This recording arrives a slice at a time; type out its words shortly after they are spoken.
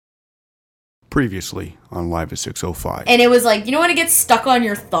Previously on Live at 605. And it was like, you know when it gets stuck on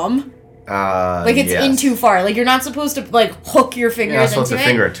your thumb? Like it's in too far. Like you're not supposed to like hook your fingers into it. You're not supposed to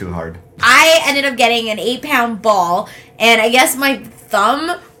finger it too hard. I ended up getting an 8-pound ball, and I guess my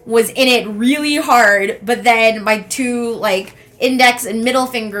thumb was in it really hard, but then my two like index and middle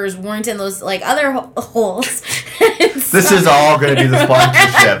fingers weren't in those like other holes. This is all going to be the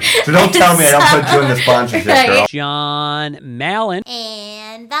sponsorship. So don't tell me I don't put you in the sponsorship, girl. John Mallon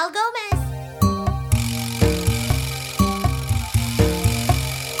and Val Gomez.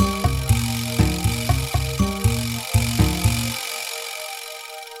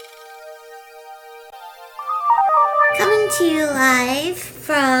 Coming to you live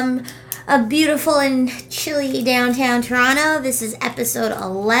from a beautiful and chilly downtown Toronto. This is episode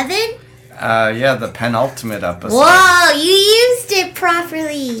 11. Yeah, the penultimate episode. Whoa, you used it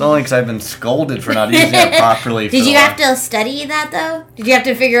properly. It's only because I've been scolded for not using it properly. Did you have to study that, though? Did you have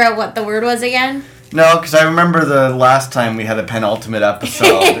to figure out what the word was again? No, because I remember the last time we had a penultimate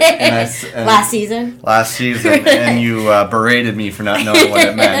episode. Last season? Last season, and you berated me for not knowing what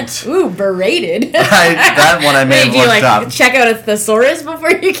it meant. Ooh, berated. That one I may have looked up. Check out a thesaurus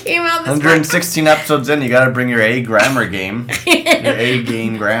before you came out this 116 episodes in, you got to bring your A grammar game. Your A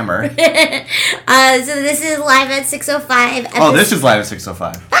game grammar. So this is Live at 605. Oh, this is Live at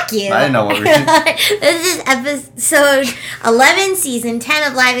 605. Fuck you. I didn't know what we were doing. This is episode 11, season 10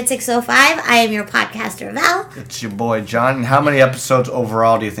 of Live at 605. I am your podcaster, Val. It's your boy, John. And how many episodes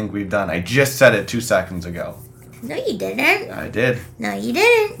overall do you think we've done? I just said it 2 seconds ago. No, you didn't. I did. No, you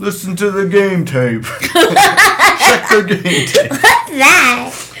didn't. Listen to the game tape. Check the game tape. What's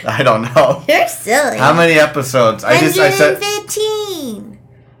that? I don't know. You're silly. How many episodes? 115.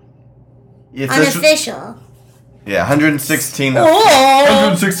 Unofficial. Yeah, 116. Oh.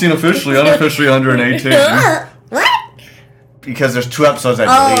 116 officially, unofficially 118. What? Because there's 2 episodes I've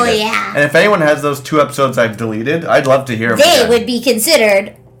deleted. Oh, yeah. And if anyone has those 2 episodes I've deleted, I'd love to hear them. They would be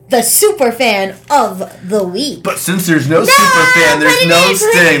considered the super fan of the week. But since there's no super fan, there's no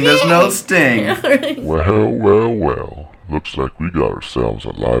sting. There's no sting. Well. Looks like we got ourselves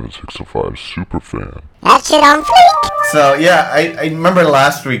a Live at 605 super fan. That shit on fleek. So, yeah, I remember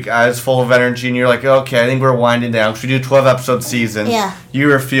last week I was full of energy, and you're like, okay, I think we're winding down. Should we do a 12-episode season? Yeah. You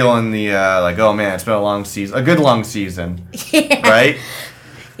were feeling the, like, oh, man, it's been a long season. A good long season. Yeah. Right?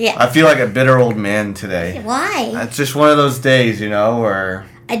 Yeah. I feel like a bitter old man today. Why? It's just one of those days, you know, where...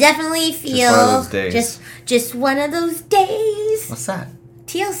 I definitely feel... Just one of those days. Just one of those days. What's that?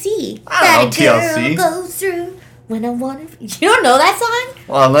 TLC. I don't know TLC. Girl goes through when I want to... You don't know that song?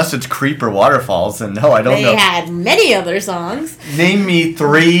 Well, unless it's Creep or Waterfalls, then no, I don't know. They had many other songs. Name me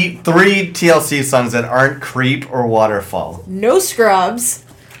three TLC songs that aren't Creep or Waterfall. No Scrubs.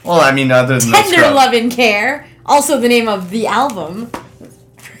 Well, I mean, other than Tender Scrubs. Love and Care. Also the name of the album.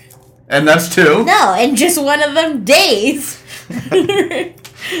 And that's 2? No, and just one of them days.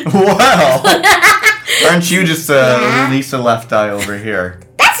 Wow. Aren't you just Lisa Left Eye over here?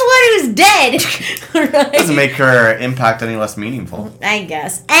 That's the one who's dead. Right? Doesn't make her impact any less meaningful. I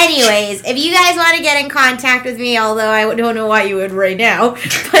guess. Anyways, if you guys want to get in contact with me, although I don't know why you would right now,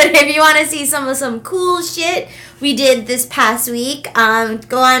 but if you want to see some cool shit we did this past week,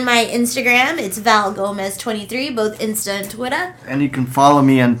 go on my Instagram. It's Val Gomez 23, both Insta and Twitter. And you can follow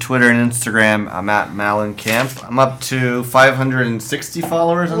me on Twitter and Instagram. I'm at Malencamp. I'm up to 560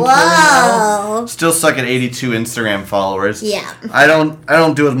 followers on Twitter now. Still stuck at 82 Instagram followers. Yeah. I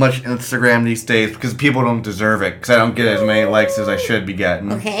don't do as much Instagram these days because people don't deserve it because I don't get as many likes as I should be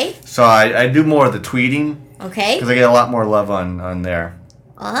getting. Okay. So I do more of the tweeting. Okay. Because I get a lot more love on there.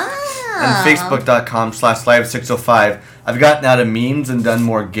 Oh. And Facebook.com/Live605. I've gotten out of memes and done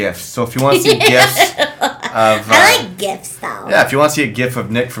more GIFs. So if you want to see GIFs of... I like GIFs, though. Yeah, if you want to see a GIF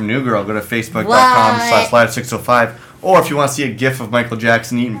of Nick from New Girl, go to Facebook.com/Live605. Or if you want to see a GIF of Michael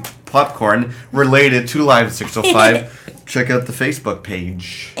Jackson eating popcorn related to Live605, check out the Facebook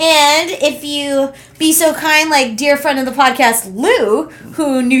page. And if you be so kind, like dear friend of the podcast, Lou,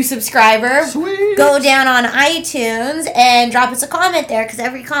 who new subscriber, Sweet. Go down on iTunes and drop us a comment there, because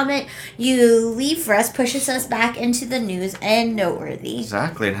every comment you leave for us pushes us back into the news and noteworthy.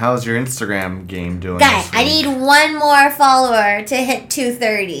 Exactly. And how's your Instagram game doing? Guys, I need one more follower to hit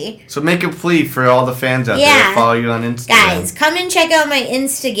 230. So make a plea for all the fans out there to follow you on Instagram. Guys, come and check out my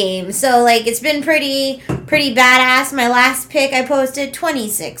Insta game. So, like, it's been pretty badass. My last pic I posted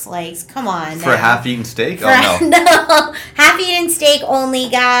 26 likes. Come on. For a half-eaten steak? No, half-eaten steak only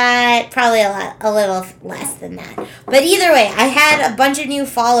got probably a little less than that. But either way, I had a bunch of new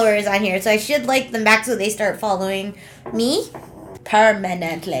followers on here, so I should like them back so they start following me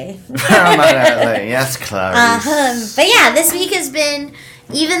permanently. Permanently, yes, Clarice. But yeah, this week has been,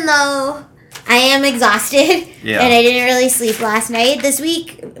 even though I am exhausted, Yeah. and I didn't really sleep last night. This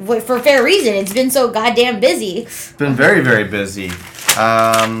week, for fair reason, it's been so goddamn busy. It's been very, very busy.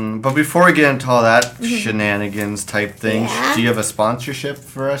 But before we get into all that shenanigans type things, Yeah. do you have a sponsorship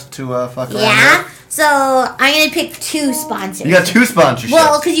for us to fuck around Yeah, with? so I'm gonna pick 2 sponsors. You got 2 sponsorships.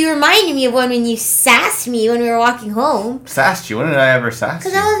 Well, because you reminded me of one when you sassed me when we were walking home. Sassed you? When did I ever sass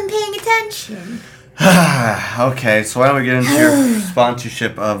Because you? I wasn't paying attention. Okay, so why don't we get into your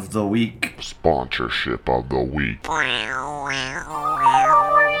sponsorship of the week? Sponsorship of the week.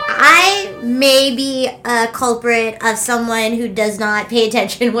 I may be a culprit of someone who does not pay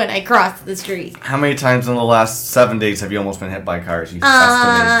attention when I cross the street. How many times in the last 7 days have you almost been hit by cars? You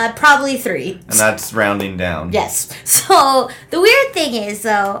estimate. Probably 3. And that's rounding down. Yes. So the weird thing is,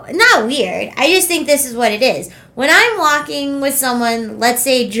 though, not weird. I just think this is what it is. When I'm walking with someone, let's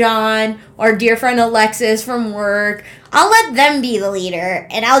say John or dear friend Alexis from work, I'll let them be the leader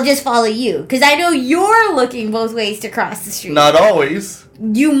and I'll just follow you because I know you're looking both ways to cross the street. Not always.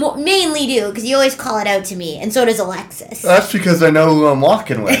 You mainly do because you always call it out to me, and so does Alexis. That's because I know who I'm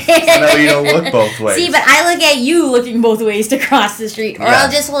walking with. I know you don't look both ways. See, but I look at you looking both ways to cross the street, or Yeah.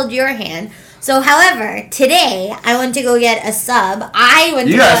 I'll just hold your hand. So, however, today I went to go get a sub. I went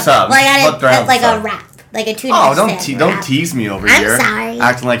You to got go, a sub. Well, I Looked got around like sub. a wrap, like a tuna Oh, fish don't wrap. tease me over I'm here. sorry.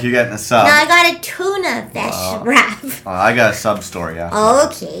 Acting like you're getting a sub. No, I got a tuna fish wrap. I got a sub story. Yeah.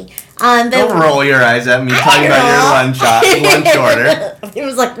 Okay. Don't roll your eyes at me talking about your lunch order. It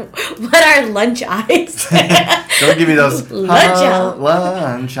was like, what are lunch eyes? Don't give me those Lunch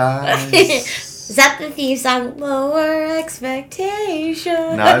lunch eyes. Is that the theme song? Lower expectations.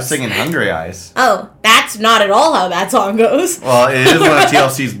 No, I was singing Hungry Eyes. Oh, that's not at all how that song goes. Well, it is one of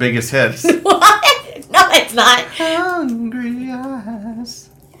TLC's biggest hits. What? No, it's not. Hungry Eyes.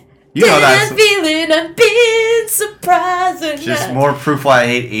 You know This that's feeling I've been surprised. just more proof why I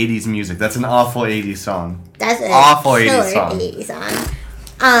hate 80s music. That's an awful 80s song. That's an awful 80s killer song. 80s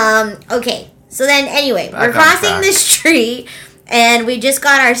song. Okay. So then, anyway, Back we're on crossing track. the street, and we just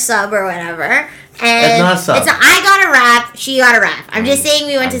got our sub or whatever. And It's not a sub. I got a wrap. She got a wrap. I'm just saying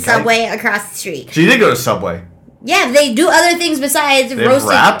we went to Okay. Subway across the street. So you did go to Subway. Yeah, they do other things besides They have roasted.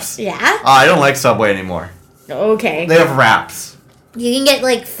 wraps? Yeah. Oh, I don't like Subway anymore. Okay. They have wraps. You can get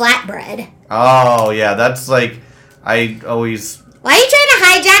like flatbread. Oh, yeah, that's like, I always... Why are you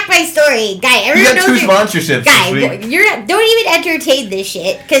trying to hijack my story, guy? You Everyone got 2 knows sponsorships Guy, this week. don't even entertain this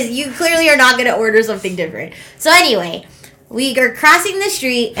shit because you clearly are not gonna order something different. So anyway, we are crossing the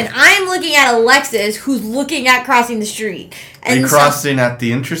street, and I'm looking at Alexis, who's looking at crossing the street. Are you And so- crossing at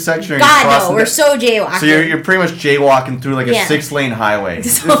the intersection? Or are you God crossing no, we're the- so jaywalking. So you're pretty much jaywalking through like a Yeah. 6-lane highway.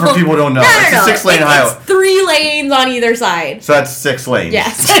 So- For people who don't know, it's a 6-lane highway. It's 3 lanes on either side. So that's 6 lanes.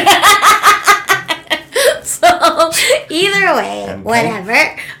 Yes. So either way, Okay.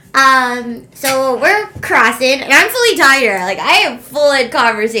 whatever. So we're crossing, and I'm fully tired. Like I have full head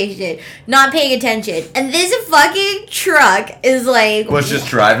conversation, not paying attention, and this fucking truck is like Was just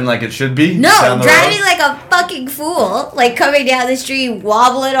driving like it should be? no, down the driving road? like a fucking fool, like coming down the street,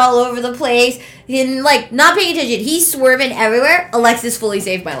 wobbling all over the place, and like not paying attention. He's swerving everywhere. Alexis fully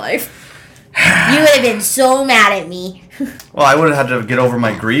saved my life. You would have been so mad at me. Well, I would have had to get over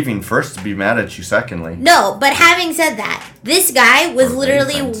my grieving first to be mad at you secondly. No, but having said that, this guy was Or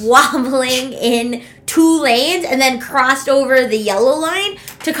literally lanes. wobbling in 2 lanes and then crossed over the yellow line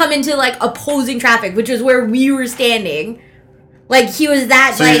to come into like opposing traffic, which was where we were standing. Like he was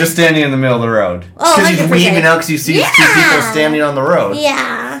that So like you're just standing in the middle of the road. Oh, Because he's 100%. weaving out because he sees 2 people Yeah. standing on the road.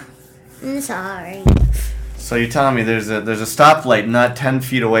 yeah. I'm sorry. So you're telling me there's a stoplight not 10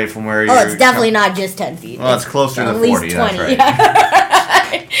 feet away from where you're... Oh, it's definitely not just 10 feet. Well, it's closer to at least 40, that's 20. right.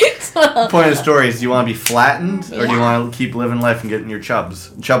 Yeah. So, The point of the story is, do you want to be flattened, or do you Yeah. want to keep living life and getting your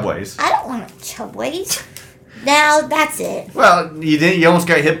chubways? I don't want to chub waste. Now that's it. Well, you didn't. You almost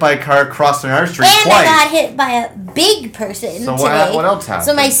got hit by a car crossing our street And twice. I got hit by a big person So today. what else happened?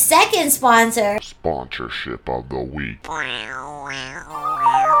 So my second sponsor Sponsorship of the week.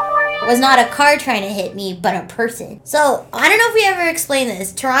 was not a car trying to hit me, but a person. So I don't know if we ever explained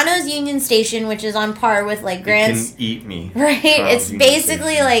this. Toronto's Union Station, which is on par with like You Grand, can eat me. right? Toronto's It's Union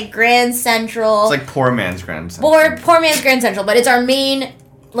basically Station. like Grand Central. It's like poor man's Grand Central. Poor man's Grand Central, but it's our main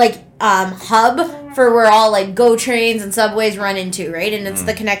like hub for where all like GO trains and subways run into, right? And it's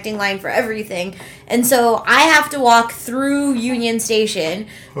the connecting line for everything. And so I have to walk through Union Station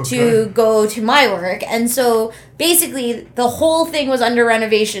to go to my work. And so basically the whole thing was under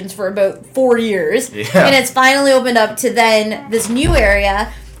renovations for about 4 years. Yeah. And it's finally opened up to then this new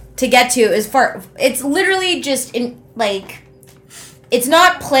area to get to is far. It's literally just in like it's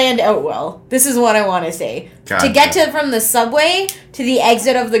not planned out well. This is what I want to say. Gotcha. To get to from the subway to the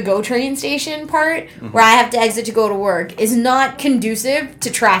exit of the GO train station part, where I have to exit to go to work, is not conducive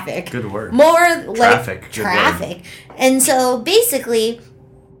to traffic. Good word. More Traffic. like Good traffic. And so basically,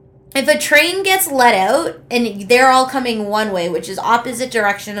 if a train gets let out and they're all coming one way, which is opposite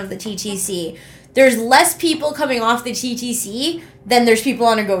direction of the TTC, there's less people coming off the TTC than there's people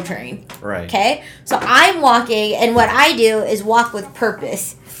on a GO train. Right. Okay? So I'm walking, and what I do is walk with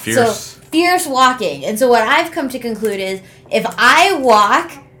purpose. Fierce. So, fierce walking. And so what I've come to conclude is, if I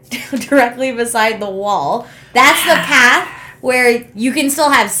walk directly beside the wall, that's the path where you can still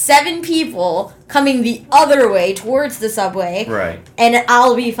have 7 people coming the other way towards the subway. Right. And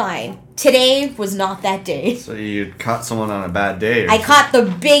I'll be fine. Today was not that day. So you caught someone on a bad day. I caught the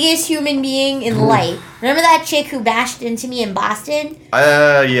biggest human being in life. Remember that chick who bashed into me in Boston?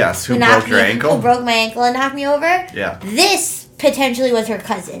 Yes. Who broke your ankle? Who broke my ankle and knocked me over? Yeah. This potentially was her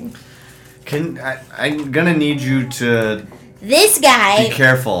cousin. I'm gonna need you to This guy be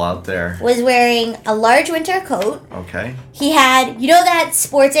careful out there. was wearing a large winter coat. Okay. He had, you know that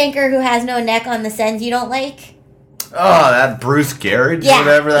sports anchor who has no neck on the Sens you don't like? Oh, that Bruce Garrett, Yeah.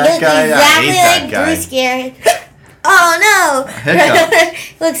 whatever He that looked guy. exactly I hate like that guy. Bruce Garrett. Oh no!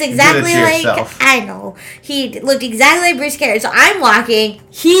 Hiccup. Looks exactly to like yourself. I know. He looked exactly like Bruce Garrett. So I'm walking.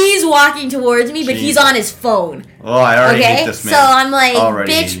 He's walking towards me, but he's Jesus. on his phone. Oh, I already Okay, hate this man. so I'm like,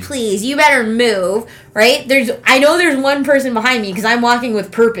 Already. bitch, please, you better move, right? I know there's one person behind me because I'm walking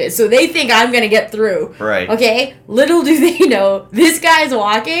with purpose, so they think I'm gonna get through. Right. Okay. Little do they know, this guy's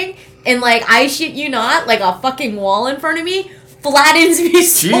walking, and like I shit you not, like a fucking wall in front of me flattens me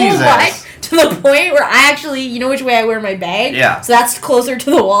so Jesus. much to the point where I actually, you know which way I wear my bag? Yeah. So that's closer to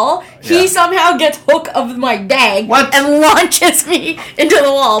the wall. He Yeah. somehow gets hook of my bag What? and launches me into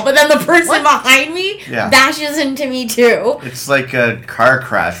the wall. But then the person behind me Yeah. bashes into me too. It's like a car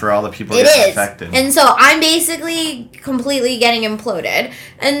crash where all the people It get is. affected. And so I'm basically completely getting imploded.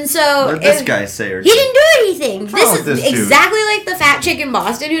 And so what did this if- guy say? Or he didn't do anything. wrong This with is this dude? exactly like the fat chick in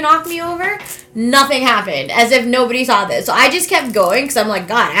Boston who knocked me over. Nothing happened, as if nobody saw this. So I just kept going because I'm like,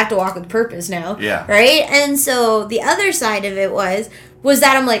 God, I have to walk with purpose now. Yeah. Right? And so the other side of it was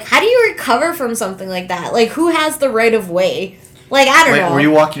that I'm like, how do you recover from something like that? Like, who has the right of way? Like, I don't Wait, know. were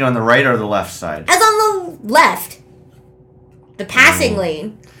you walking on the right or the left side? As on the left. The passing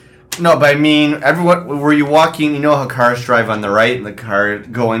lane. No, but I mean, everyone. Were you walking? You know how cars drive on the right, and the car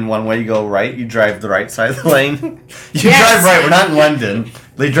going one way, you go right. You drive the right side of the lane. You Yes. drive right. We're not in London.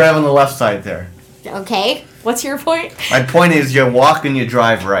 They drive on the left side there. Okay. What's your point? My point is, you walk and you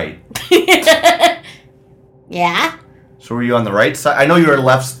drive right. Yeah. So were you on the right side? I know you were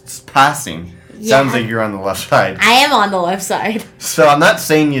left passing. Sounds Yeah. like you're on the left side. I am on the left side. So I'm not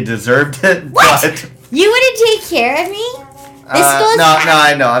saying you deserved it, What? but You wouldn't take care of me? This goes no, back-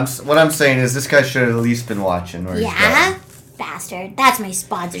 I know. What I'm saying is this guy should have at least been watching. Where he's Yeah? going. Bastard. That's my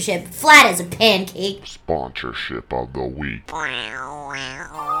sponsorship. Flat as a pancake. Sponsorship of the week.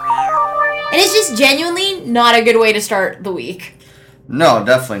 And it's just genuinely not a good way to start the week. No,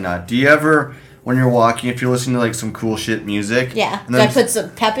 definitely not. Do you ever, when you're walking, if you're listening to like some cool shit music? Yeah. And Do I then, put some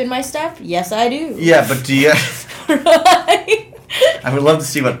pep in my step? Yes, I do. yeah, but do you? I would love to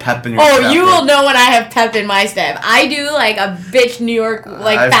see what pep in your step Oh, you is. will know when I have pep in my step. I do like a bitch New York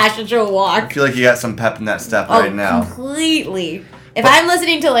fashion show I walk. feel like you got some pep in that step Oh, right now. completely. If I'm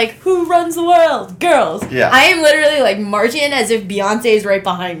listening to like Who Runs the World? Girls. Yeah. I am literally like marching as if Beyonce's right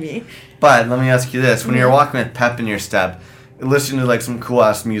behind me. But let me ask you this: when you're Mm-hmm. walking with pep in your step, listening to like some cool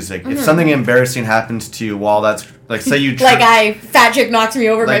ass music, Mm-hmm. if something embarrassing happens to you while that's like, say you Fat chick knocks me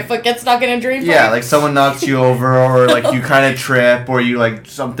over, my Like- foot gets stuck in a drain pipe. yeah, like someone knocks you over, or like you kind of trip, or you like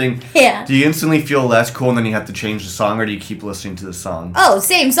something. Yeah. Do you instantly feel less cool, and then you have to change the song, or do you keep listening to the song? Oh,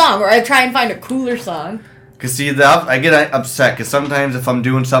 same song, or I try and find a cooler song. Cause see, I get upset because sometimes if I'm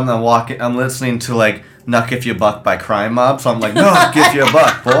doing something, I'm listening to like "Nuck If You Buck" by Crime Mob, so I'm like, "Nuck if you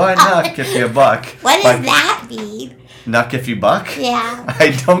buck, boy, nuck if you buck." What By does that mean? Nuck if you buck? Yeah. I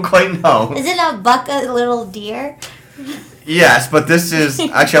don't quite know. Isn't a buck a little deer? Yes, but this is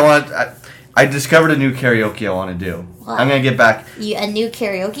actually I discovered a new karaoke I want to do. What? I'm gonna get back. A new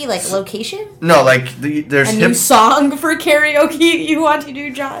karaoke, like location? No, like there's A new song for karaoke you want to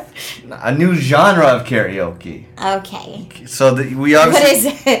do, John? a new genre of karaoke. Okay. So we What obviously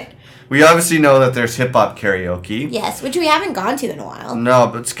is it? we obviously know that there's hip hop karaoke. Yes, which we haven't gone to in a while. No,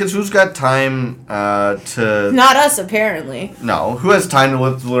 but it's because who's got time to? Not us, apparently. No, who has time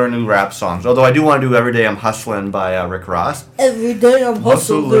to learn new rap songs? Although I do want to do "Every Day I'm Hustling" by Rick Ross. Every day I'm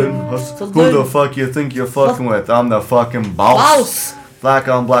hustling. Who the fuck you think you're fucking with? I'm the fucking boss. Boss. Black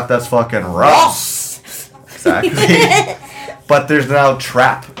on black, that's fucking Ross. Exactly. But there's now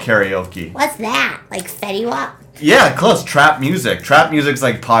trap karaoke. What's that? Like Fetty Wap? Yeah, close. Trap music. Trap music's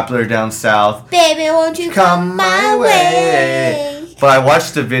like popular down south. Baby, won't you come my way? But I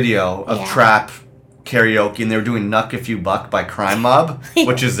watched a video of Yeah. trap karaoke, and they were doing "Nuck If You Buck" by Crime Mob,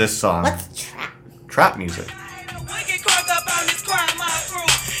 which is this song. What's trap? Trap music.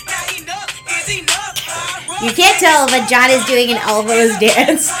 You can't tell, but John is doing an elbows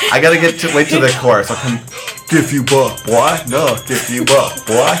dance. I gotta wait till the chorus. I'll come. If you buck, boy. No, if you buck,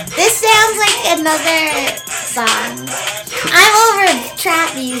 boy. This sounds like another song. I'm over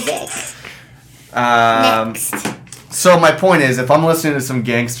trap music. Next. So my point is, if I'm listening to some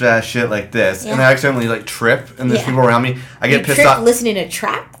gangster ass shit like this, and Yeah. I accidentally like trip, and there's Yeah. people around me, I get You pissed trip off. listening to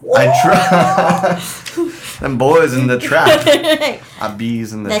trap? I trap. Them boys in the trap.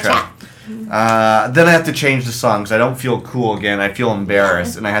 Bees in the The trap. Then I have to change the song because I don't feel cool again. I feel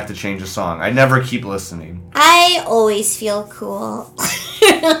embarrassed, and I have to change the song. I never keep listening. I always feel cool.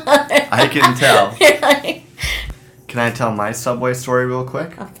 I can tell. Can I tell my Subway story real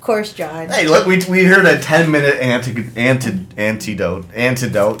quick? Of course, John. Hey, look, we heard a 10-minute antidote.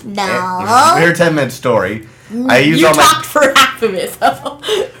 No. We heard a 10-minute story. I used You all my. talked for half of it, though.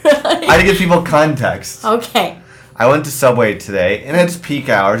 I had to give people context. Okay. I went to Subway today, and it's peak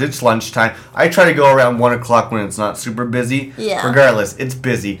hours. It's lunchtime. I try to go around 1 o'clock when it's not super busy. Yeah. Regardless, it's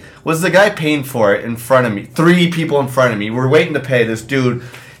busy. Was the guy paying for it in front of me? 3 people in front of me. We're waiting to pay. This dude,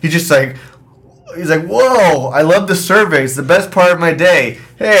 he's like, whoa, I love the survey. It's the best part of my day.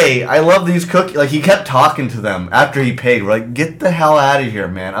 Hey, I love these cookies. Like, he kept talking to them after he paid. We're like, get the hell out of here,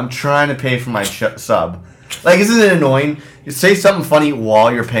 man. I'm trying to pay for my sub. Like, isn't it annoying? You say something funny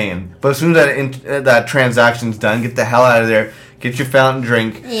while you're paying, but as soon as that transaction's done, get the hell out of there. Get your fountain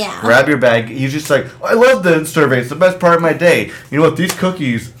drink. Yeah. Grab your bag. He's just like, I love the survey. It's the best part of my day. You know what? These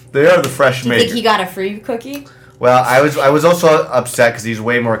cookies, they are the fresh Do you made. think he got a free cookie? Well, I was also upset because he's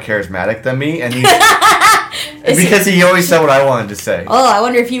way more charismatic than me, and because he always said what I wanted to say. Oh, I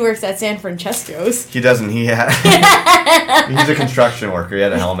wonder if he works at San Francesco's. He doesn't. He's a construction worker. He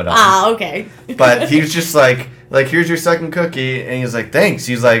had a helmet on. Ah, okay. But he was just like, here's your second cookie, and he's like, thanks.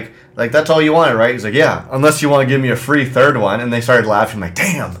 He's like that's all you wanted, right? He's like, yeah, unless you want to give me a free third one. And they started laughing. I'm like,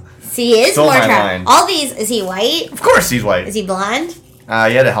 damn. See, he is Stole more my trap. line. All these, is he white? Of course he's white. Is he blonde? He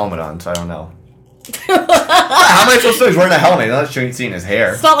had a helmet on, so I don't know. How am I supposed to know he's wearing a helmet? I'm not seeing his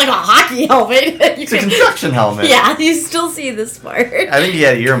hair. It's not like a hockey helmet. It's a construction helmet. Yeah, you still see this part. I think he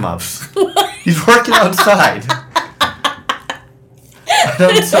had earmuffs. He's working outside. I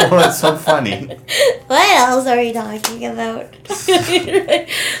don't know what's so funny. What else are we talking about?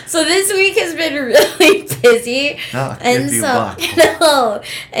 So this week has been really busy. No, and if you so buck. no.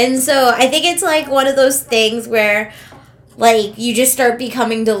 And so I think it's like one of those things where like you just start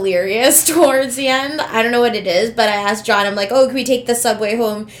becoming delirious towards the end. I don't know what it is, but I asked John, I'm like, oh, can we take the subway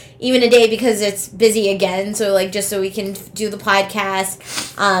home even a day because it's busy again? So like just so we can do the podcast,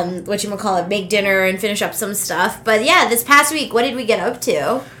 whatchamacallit, make dinner and finish up some stuff. But yeah, this past week, what did we get up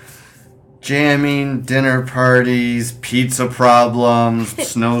to? Jamming, dinner parties, pizza problems,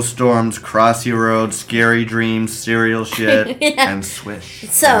 snowstorms, crossy roads, scary dreams, cereal shit, Yeah. and swish.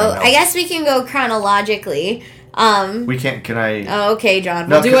 So I guess we can go chronologically. We can't. Can I? Oh, okay, John.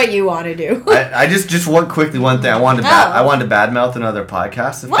 No, We'll do can- what you want to do. I just one thing. I wanted to I wanted to badmouth another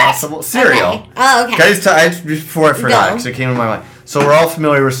podcast if What? possible. Serial. Okay. Oh, okay. Can I just before I forgot Go. because it came in my mind. So we're all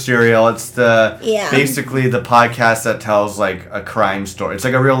familiar with Serial. It's basically the podcast that tells like a crime story. It's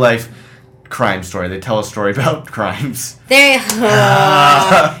like a real life crime story. They tell a story about crimes.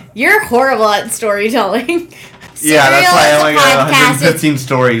 You're horrible at storytelling. Yeah, that's why I only got podcast. 115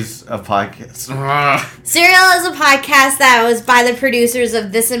 stories of podcasts. Serial is a podcast that was by the producers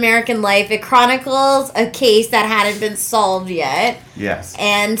of This American Life. It chronicles a case that hadn't been solved yet. Yes.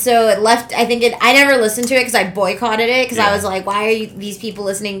 And so it left, I never listened to it because I boycotted it because I Yeah. was like, why are these people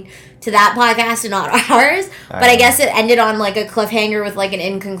listening to that podcast and not ours? But I guess it ended on like a cliffhanger with like an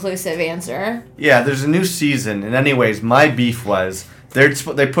inconclusive answer. Yeah, there's a new season. And anyways, my beef was they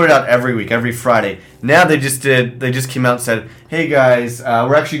put it out every week, every Friday. Now they just came out and said, hey guys,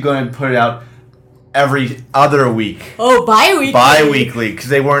 we're actually going to put it out every other week. Oh, bi-weekly. Bi-weekly, because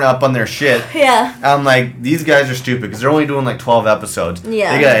they weren't up on their shit. Yeah. I'm like, these guys are stupid, because they're only doing like 12 episodes.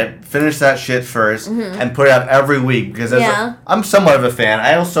 Yeah. They gotta finish that shit first and put it out every week, because Yeah. I'm somewhat of a fan.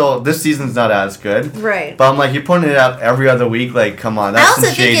 This season's not as good. Right. But I'm like, you're putting it out every other week, like, come on, I that's also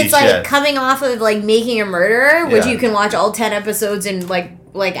some shady think it's shit. like coming off of like Making a Murderer, which Yeah. you can watch all 10 episodes in like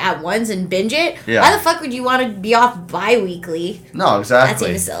like at once and binge it. Yeah. Why the fuck would you want to be off bi-weekly? No, That exactly.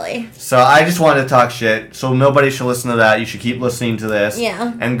 seems silly. So I just wanted to talk shit. So nobody should listen to that. You should keep listening to this.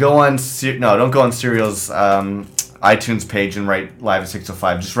 Yeah. And go on. Don't go on Serial's iTunes page and write Live at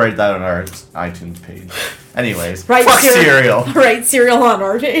 605. Just write that on our iTunes page. Anyways, Right, fuck Serial. Right, Serial on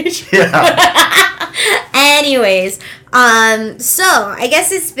our page. Yeah. Anyways, so I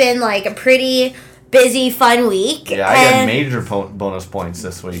guess it's been like a pretty busy, fun week. Yeah, I got and major bonus points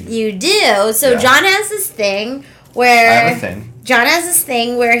this week. You do. So Yeah. John has this thing I where have a thing. John has this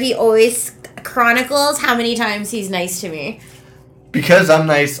thing where he always chronicles how many times he's nice to me. Because I'm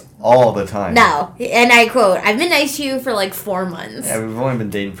nice all the time. No, and I quote, "I've been nice to you for like 4 months, Yeah, we've only been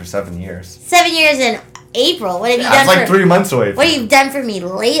dating for 7 years. 7 years in April. What have you That's done like for? 3 months away. What have you done for me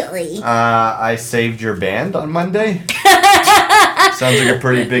lately?" I saved your band on Monday. Sounds like a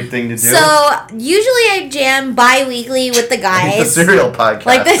pretty big thing to do. So usually I jam bi-weekly with the guys. the Serial podcast.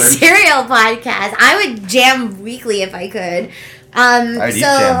 Like the Serial podcast. I would jam weekly if I could. I'd eat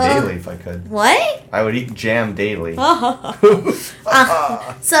jam daily if I could. What? I would eat jam daily.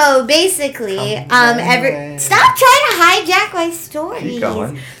 So basically, Come stop trying to hijack my stories. Keep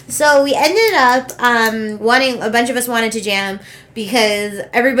going. So we ended up wanting, a bunch of us wanted to jam because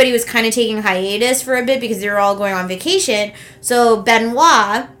everybody was kind of taking hiatus for a bit because they were all going on vacation. So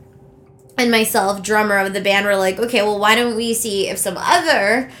Benoit and myself, drummer of the band, were like, okay, well, why don't we see if some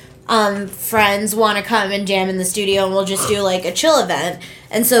other friends want to come and jam in the studio, and we'll just do like a chill event.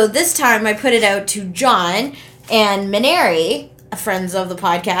 And so this time I put it out to John and Minari, friends of the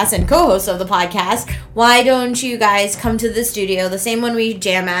podcast and co-hosts of the podcast. Why don't you guys come to the studio, the same one we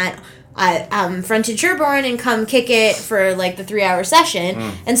jam at Frontage Sherborne, and come kick it for like the 3-hour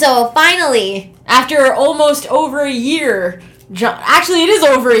session? And so finally, after almost over a year, actually it is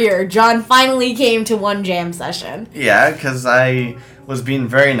over a year, John finally came to one jam session. Yeah, because I was being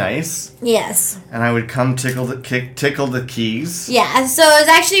very nice, Yes. and I would come tickle the keys. Yeah, so it was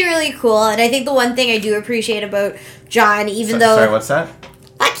actually really cool, and I think the one thing I do appreciate about John, even though... Sorry, what's that?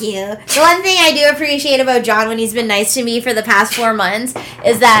 Fuck you. The one thing I do appreciate about John when he's been nice to me for the past 4 months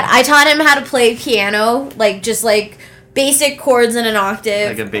is that I taught him how to play piano, like just like basic chords in an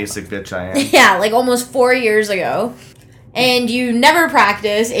octave. Like a basic bitch I am. Yeah, like almost 4 years ago. And you never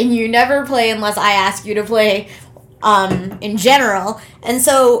practice and you never play unless I ask you to play in general. And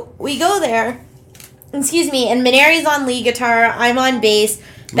so we go there, excuse me, and Minari's on lead guitar, I'm on bass,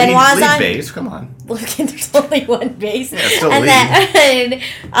 Benoit's lead on bass, come on. Look, there's only one bass. Yeah, still and lead.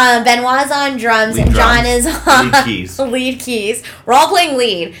 then Benoit's on drums, Lead and John drums. is on Lead keys. lead keys. We're all playing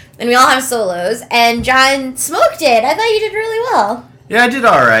lead, and we all have solos. And John smoked it. I thought you did really well. Yeah, I did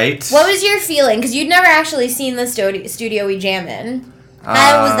alright. What was your feeling? Because you'd never actually seen the studio we jam in.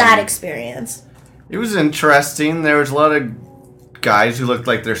 How was that experience? It was interesting. There was a lot of guys who looked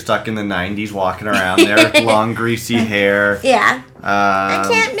like they're stuck in the 90s walking around there with long, greasy hair. Yeah. I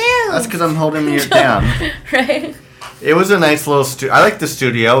can't move. That's because I'm holding you down. Right? It was a nice little studio. I like the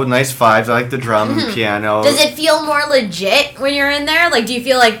studio. Nice vibes. I like the drum, piano. Does it feel more legit when you're in there? Like, do you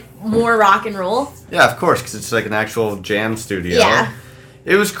feel like more rock and roll? Yeah, of course, because it's like an actual jam studio. Yeah.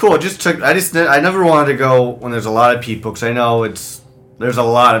 It was cool. I never wanted to go when there's a lot of people, because I know there's a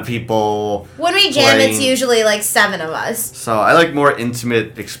lot of people. When we jam, it's playing. usually like 7 of us. So I like more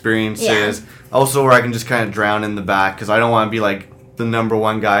intimate experiences. Yeah. Also, where I can just kind of drown in the back, because I don't want to be like the number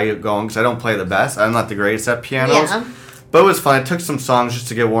one guy going, because I don't play the best. I'm not the greatest at pianos. Yeah. But it was fun. I took some songs just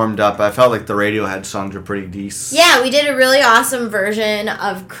to get warmed up. I felt like the Radiohead songs were pretty decent. Yeah, we did a really awesome version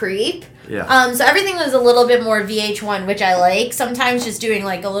of Creep. Yeah. So everything was a little bit more VH1, which I like. Sometimes just doing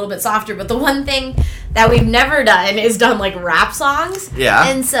like a little bit softer. But the one thing that we've never done is done like rap songs. Yeah.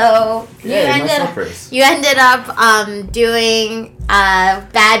 And so you ended up doing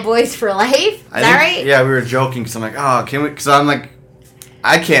Bad Boys for Life. Is that right? Yeah, we were joking because I'm like, oh, can we? Because I'm like,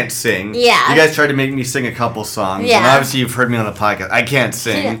 I can't sing. Yeah. You guys tried to make me sing a couple songs. Yeah. And obviously you've heard me on the podcast. I can't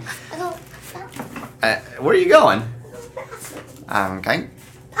sing. Where are you going? Okay.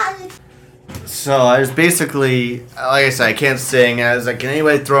 So I was basically, like I said, I can't sing. And I was like, can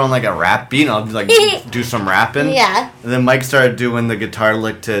anybody throw in like a rap beat? And I'll like do some rapping. Yeah. And then Mike started doing the guitar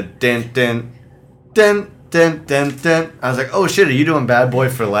lick to din din din din din din. I was like, oh shit, are you doing Bad Boy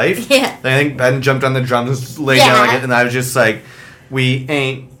for Life? Yeah. And I think Ben jumped on the drums and laid Yeah. down like it, and I was just like, we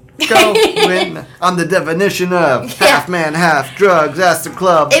ain't going on the definition of half man, half drugs. That's the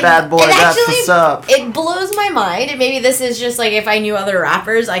club. Bad boy, that's what's up. It blows my mind, and maybe this is just like if I knew other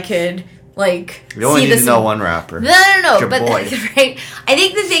rappers, I could like. You only see need this to know one rapper. No. Your But boy. right, I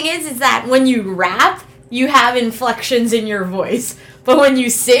think the thing is that when you rap, you have inflections in your voice. but when you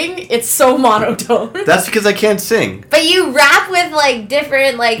sing, it's so monotone. That's because I can't sing. But you rap with like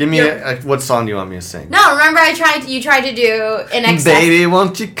different like. Give me what song do you want me to sing? No, remember you tried to do an excess. Baby,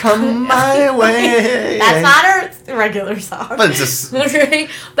 won't you come my way? That's not a regular song. But it's just. Okay.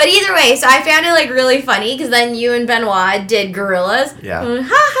 But either way, so I found it like really funny because then you and Benoit did Gorillas. Yeah. And-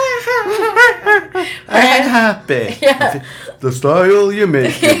 happy. Yeah. The style you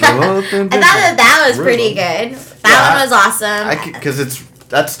make. I thought that was pretty good. That one was awesome. Because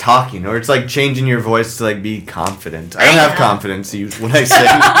that's talking, or it's like changing your voice to like be confident. I don't have confidence when I sing.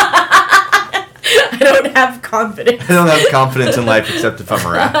 I don't have confidence. I don't have confidence in life except if I'm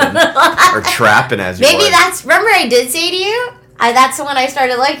rapping or trapping, as you Maybe would. that's. Remember, I did say to you, that's when I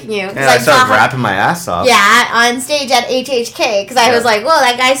started liking you. And I started rapping my ass off. Yeah, on stage at HHK, because I was like, whoa,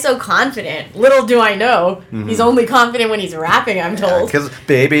 that guy's so confident. Little do I know, he's only confident when he's rapping, I'm told. Because,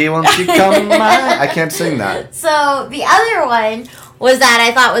 baby, won't you come my... I can't sing that. So, the other one was that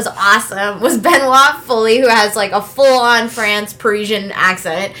I thought was awesome was Benoit Foley, who has like a full-on France Parisian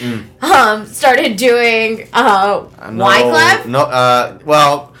accent, started doing Wyclef.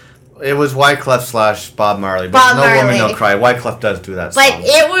 Well... It was Wyclef / Bob Marley, but Bob No Marley. Woman No Cry. Wyclef does do that But song.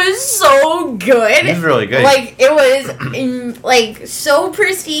 it was so good. He's really good. Like, it was, like, so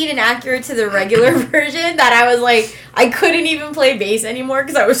pristine and accurate to the regular version that I was like, I couldn't even play bass anymore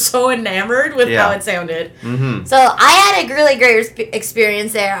because I was so enamored with how it sounded. Mm-hmm. So I had a really great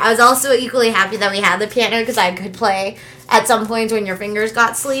experience there. I was also equally happy that we had the piano because I could play at some points when your fingers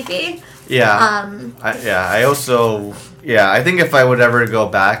got sleepy. Yeah. I think if I would ever go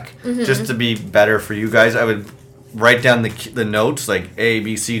back, just to be better for you guys, I would write down the notes, like A,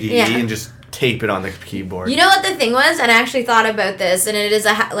 B, C, D, E, and just tape it on the keyboard. You know what the thing was? And I actually thought about this, and it is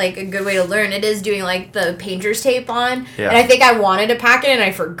a good way to learn. It is doing, like, the painter's tape on. Yeah. And I think I wanted to pack it, and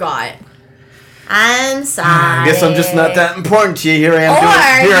I forgot. I'm sorry. I guess I'm just not that important to you. Here I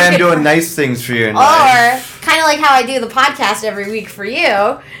am doing nice things for you in life. Or, kind of like how I do the podcast every week for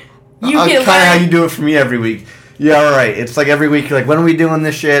you. You Kind can of how learn. you do it for me every week. Yeah, all right. It's like every week you're like, when are we doing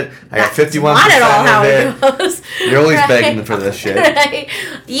this shit? I got 51% Not at all how of it it. goes. You're always begging for this shit. Right?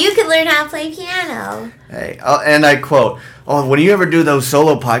 You can learn how to play piano. Hey, and I quote, when you ever do those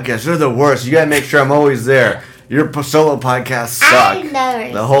solo podcasts, they're the worst. You gotta make sure I'm always there. Your solo podcasts suck. I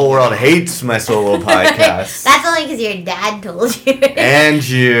know. The whole world hates my solo podcasts. That's only because your dad told you. And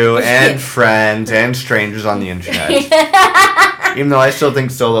you, and friends, and strangers on the internet. Even though I still think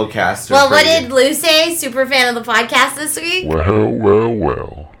solo casts are Well, what crazy. did Lou say? Super fan of the podcast this week?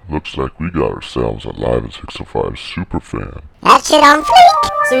 Well. Looks like we got ourselves a Live at 605 super fan. That shit on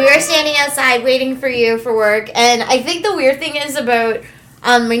fleek. So we were standing outside waiting for you for work, and I think the weird thing is about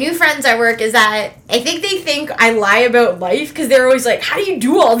my new friends at work is that I think they think I lie about life because they're always like, how do you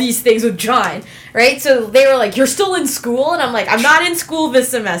do all these things with John? Right? So they were like, you're still in school? And I'm like, I'm not in school this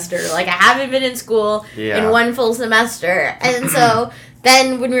semester. Like, I haven't been in school in one full semester. And so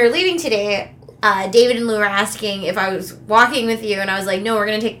then when we were leaving today, David and Lou were asking if I was walking with you, and I was like, no, we're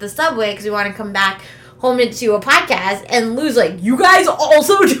going to take the subway because we want to come back home to do a podcast. And Lou's like, you guys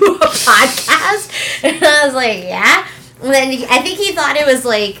also do a podcast? And I was like, yeah. And then I think he thought it was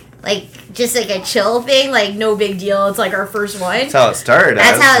like just like a chill thing, like no big deal. It's like our first one. That's how it started.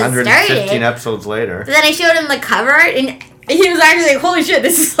 That's how it 115 started. episodes later. So then I showed him the cover art, and he was actually like, holy shit,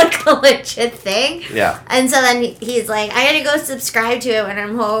 this is like a legit thing. Yeah. And so then he's like, I gotta go subscribe to it when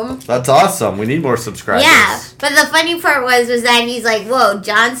I'm home. That's awesome. We need more subscribers. Yeah. But the funny part was that he's like, whoa,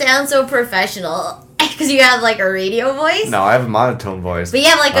 John sounds so professional. Because you have like a radio voice. No, I have a monotone voice. But you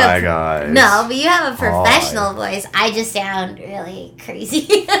have like Hi, guys. No, but you have a professional voice. I just sound really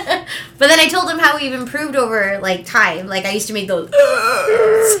crazy. But then I told him how we've improved over like time. Like I used to make those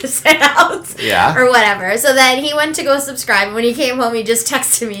sounds. Yeah. Or whatever. So then he went to go subscribe, and when he came home he just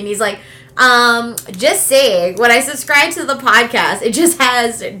texted me and he's like, just saying, when I subscribe to the podcast, it just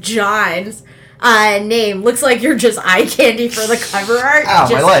has John's name. Looks like you're just eye candy for the cover art. Ow,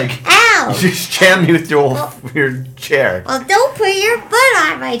 my leg. Ow! You just jammed me with your chair. Well, don't put your foot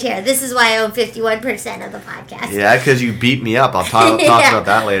on my chair. This is why I own 51% of the podcast. Yeah, because you beat me up. I'll talk about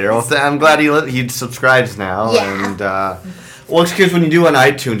that later. Well, I'm glad he subscribes now. Yeah. And, well, it's because when you do on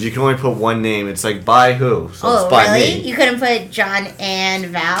iTunes, you can only put one name. It's like by who. So it's by really? me. You couldn't put John and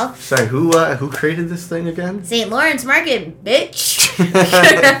Val? Sorry, who created this thing again? St. Lawrence Market, bitch.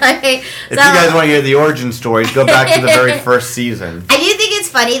 If you guys want to hear the origin stories, go back to the very first season. I do think it's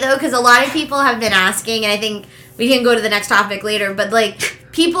funny, though, because a lot of people have been asking, and I think we can go to the next topic later, but, like,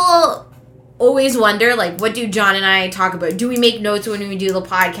 people always wonder, like, what do John and I talk about? Do we make notes when we do the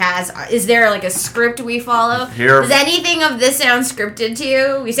podcast? Is there, like, a script we follow? Does anything of this sound scripted to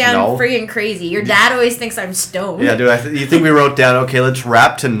you? We sound freaking crazy. Your dad always thinks I'm stoned. Yeah, dude, you think we wrote down, okay, let's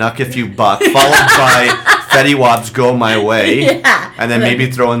rap to Nuck If You Buck, followed by Fetty Wap's Go My Way, and then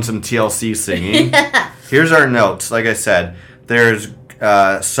maybe throw in some TLC singing. Here's our notes. Like I said, there's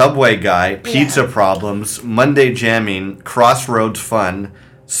Subway Guy, Pizza Problems, Monday Jamming, Crossroads Fun,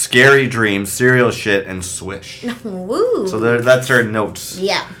 Scary Dreams, Serial Shit, and Swish. Woo. So that's our notes.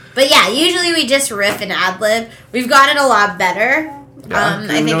 Yeah. But yeah, usually we just riff and ad-lib. We've gotten a lot better. Yeah, I've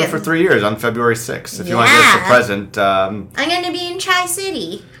been doing it for 3 years on February 6th. If you want to give us a present. I'm going to be in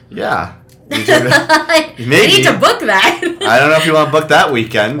Tri-City. Yeah. Maybe. I need to book that. I don't know if you want to book that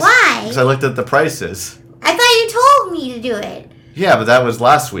weekend. Why? Because I looked at the prices. I thought you told me to do it. Yeah, but that was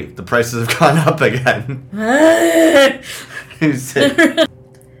last week. The prices have gone up again.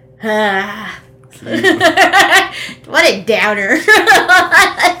 What a downer.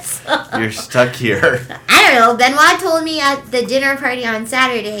 You're stuck here. I don't know. Benoit told me at the dinner party on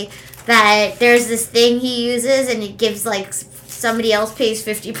Saturday that there's this thing he uses and it gives, like, somebody else pays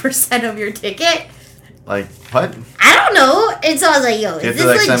 50% of your ticket. Like, what? I don't know. And so I was like, yo, is this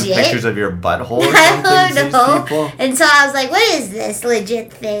legit? Send pictures of your butthole or I something don't to know. these people? And so I was like, what is this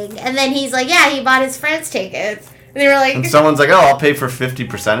legit thing? And then he's like, yeah, he bought his friend's tickets. And they were like... And someone's like, oh, I'll pay for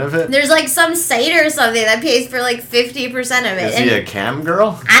 50% of it? There's, like, some site or something that pays for, like, 50% of it. Is he a cam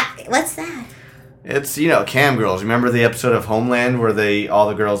girl? What's that? It's, cam girls. Remember the episode of Homeland where all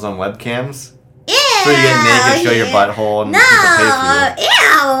the girls on webcams? Yeah. So you get naked, show your butthole, and people pay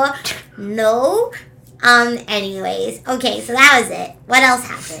for you. Ew. No. Anyways. Okay, so that was it. What else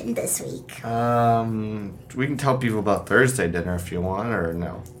happened this week? We can tell people about Thursday dinner if you want, or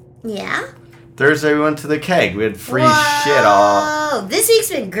no. Yeah? Thursday we went to the Keg. We had free shit all. Oh, this week's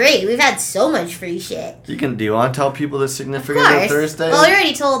been great. We've had so much free shit. Do you want to tell people the significance of Thursday? Well, I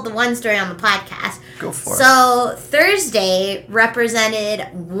already told the one story on the podcast. Go for it. So Thursday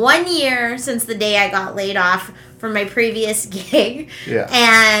represented 1 year since the day I got laid off from my previous gig. Yeah.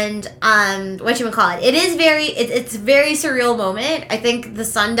 And whatchamacallit, it's a very surreal moment. I think the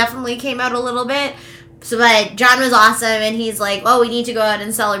sun definitely came out a little bit. So, but John was awesome, and he's like, "Oh, we need to go out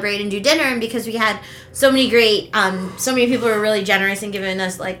and celebrate and do dinner." And because we had so many people were really generous and giving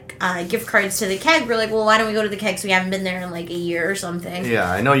us like gift cards to the Keg, we're like, "Well, why don't we go to the Keg?" So we haven't been there in like a year or something.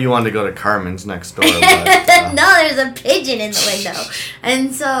 Yeah, I know you wanted to go to Carmen's next door. But, no, there's a pigeon in the window,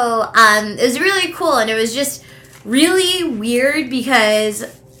 and so it was really cool, and it was just really weird because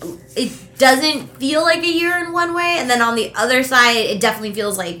it doesn't feel like a year in one way, and then on the other side it definitely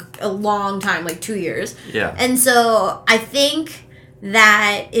feels like a long time, like 2 years. Yeah. And so I think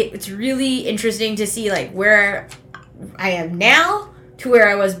that it's really interesting to see like where I am now to where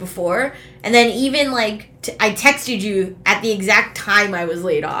I was before, and then even like I texted you at the exact time I was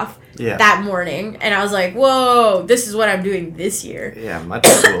laid off that morning, and I was like, whoa, this is what I'm doing this year. Yeah, much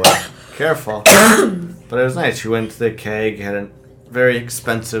cooler. Careful. But it was nice. We went to the Keg, had a very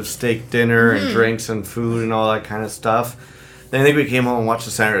expensive steak dinner and drinks and food and all that kind of stuff. Then I think we came home and watched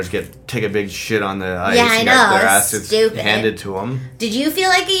the Senators take a big shit on the ice. Yeah, I and know. got their It's asses stupid. handed to them. Did you feel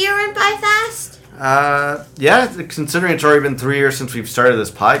like a year went by fast? Yeah, considering it's already been 3 years since we've started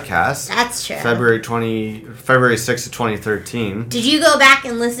this podcast. That's true. February 6th of 2013. Did you go back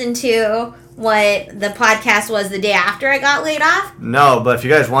and listen to what the podcast was the day after I got laid off? No, but if you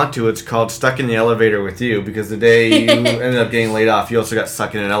guys want to, it's called Stuck in the Elevator with You, because the day you ended up getting laid off, you also got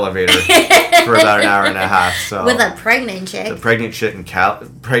stuck in an elevator for about an hour and a half. So with a pregnant chick. The pregnant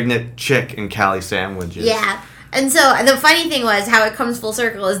chick and Cali sandwiches. Yeah. And so the funny thing was how it comes full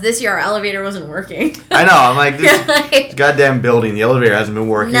circle is this year our elevator wasn't working. I know. I'm like, this goddamn building, the elevator hasn't been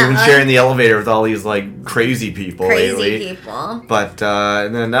working. We've been sharing the elevator with all these like crazy people lately. But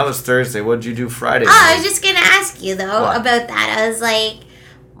and then that was Thursday. What did you do Friday night? I was just gonna ask you though about that. I was like,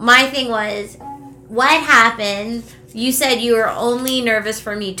 my thing was, what happened? You said you were only nervous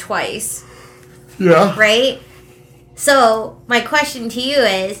for me twice. Yeah. Right. So my question to you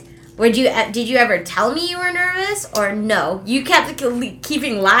is, did you ever tell me you were nervous or no? You kept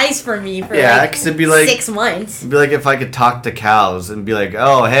keeping lies from me for cause it'd be like 6 months. It'd be like if I could talk to cows and be like,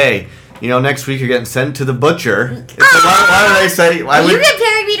 oh, hey, next week you're getting sent to the butcher. It's like, why would I say... You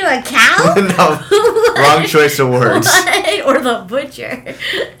comparing me to a cow? No, wrong choice of words. What? Or the butcher.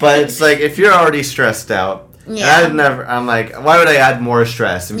 But it's like, if you're already stressed out, I'm like, why would I add more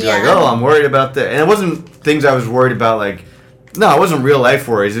stress and be like, oh, I'm worried about this. And it wasn't things I was worried about, like, no, it wasn't real life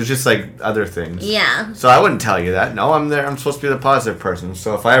worries. It was just like other things. Yeah. So I wouldn't tell you that. No, I'm there. I'm supposed to be the positive person.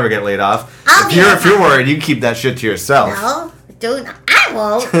 So if I ever get laid off, if you're worried, you keep that shit to yourself. No, don't. I I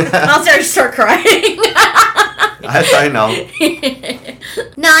won't. I'll start crying. I know.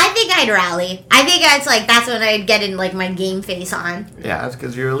 No, I think I'd rally. I think that's when I'd get in like my game face on. Yeah, that's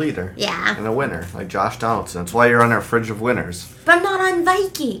because you're a leader. Yeah. And a winner, like Josh Donaldson. That's why you're on our fridge of winners. But I'm not on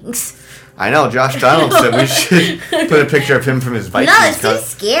Vikings. I know, Josh Donaldson. We should put a picture of him from his Vikings. No, it's too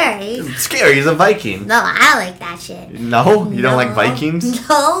scary. It's scary. He's a Viking. No, I like that shit. No? You don't like Vikings?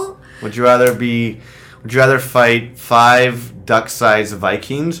 No. Would you rather fight 5 duck-sized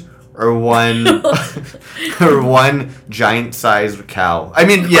Vikings or one giant-sized cow? I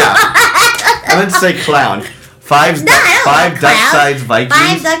mean, yeah. I meant to say clown. Five duck-sized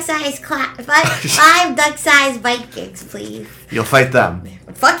Vikings. 5 duck-sized Vikings, please. You'll fight them.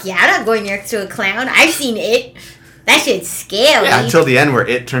 Fuck yeah, I'm not going next to a clown. I've seen it. That shit's scary. Yeah, until the end where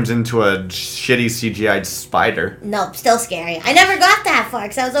it turns into a shitty CGI'd spider. Nope, still scary. I never got that far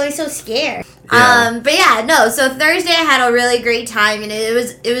because I was always so scared. Yeah. But yeah, no. So Thursday I had a really great time, and it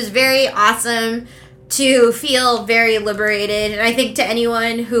was very awesome to feel very liberated. And I think to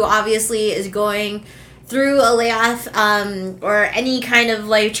anyone who obviously is going through a layoff or any kind of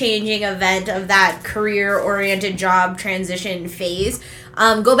life-changing event of that career-oriented job transition phase,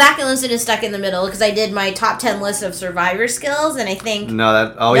 go back and listen to Stuck in the Middle because I did my top 10 list of survivor skills, and I think...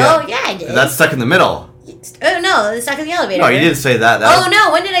 Yeah, I did. That's Stuck in the Middle. Oh, no, Stuck in the Elevator. No, you didn't say that. Oh,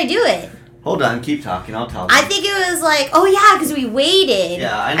 no, when did I do it? Hold on, keep talking, I'll tell you. I think it was like, oh yeah, because we waited.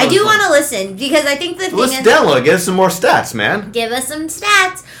 Yeah, I know. I do want to listen because I think the thing Let's is... download, get us some more stats, man. Give us some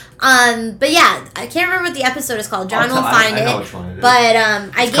stats. But yeah, I can't remember what the episode is called. John will find it. I know which one it is. But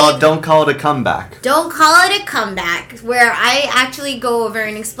It's called Don't Call It a Comeback. Don't Call It a Comeback, where I actually go over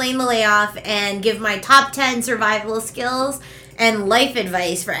and explain the layoff and give my top 10 survival skills and life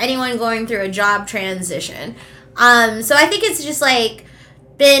advice for anyone going through a job transition. So I think it's just like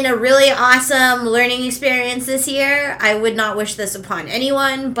been a really awesome learning experience this year. I would not wish this upon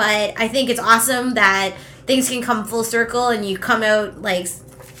anyone, but I think it's awesome that things can come full circle and you come out like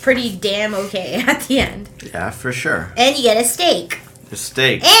pretty damn okay at the end. Yeah, for sure. And you get a steak. A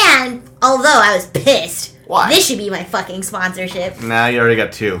steak. And although I was pissed, why? This should be my fucking sponsorship. Nah, you already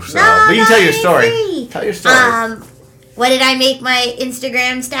got 2. So, No, but you can tell your story. 3. Tell your story. What did I make my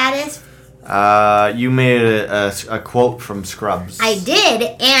Instagram status? You made a quote from Scrubs. I did,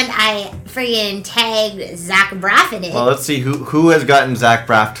 and I friggin' tagged Zach Braff in it. Well, let's see who has gotten Zach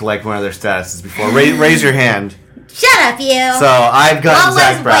Braff to like one of their statuses before. Raise your hand. Shut up, you. So I've gotten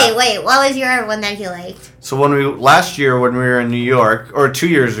Zach Braff. Wait. What was your one that you liked? So last year when we were in New York, or 2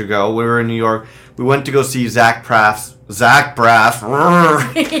 years ago, we were in New York. We went to go see Zach Braff,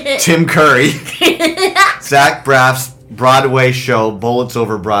 Tim Curry, Zach Braff's Broadway show, Bullets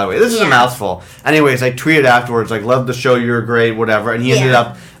Over Broadway. This is a mouthful. Anyways, I tweeted afterwards, like, love the show, you were great, whatever. And he ended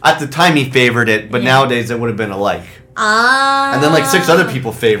up, at the time he favored it, but nowadays it would have been a like. And then like 6 other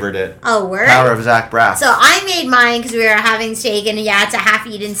people favored it. Oh, word? Power of Zach Braff. So I made mine because we were having steak, and yeah, it's a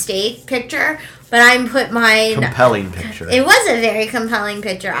half-eaten steak picture, but I put mine... Compelling picture. It was a very compelling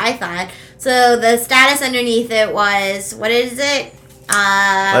picture, I thought. So the status underneath it was, what is it?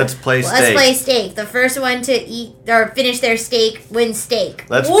 Let's play steak. Let's play steak. The first one to eat or finish their steak wins steak.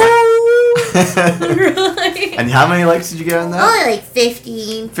 Let's Woo! Right. And how many likes did you get on that? Only like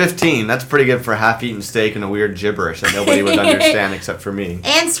 15. 15. That's pretty good for half-eaten steak and a weird gibberish that nobody would understand except for me.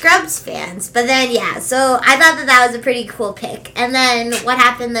 And Scrubs fans. But then, yeah, so I thought that was a pretty cool pick. And then what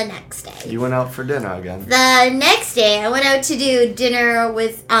happened the next day? You went out for dinner again. The next day, I went out to do dinner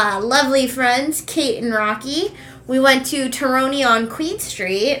with lovely friends, Kate and Rocky. We went to Teroni on Queen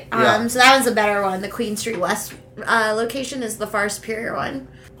Street. So that was a better one. The Queen Street West location is the far superior one.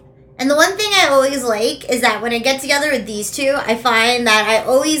 And the one thing I always like is that when I get together with these two, I find that I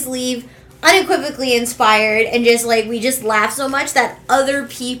always leave unequivocally inspired and just like we just laugh so much that other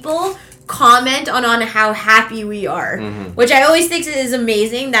people comment on how happy we are. Which I always think is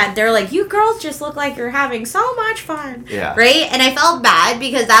amazing that they're like, you girls just look like you're having so much fun. Yeah. Right? And I felt bad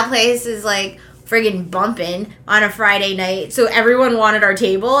because that place is like friggin' bumping on a Friday night. So everyone wanted our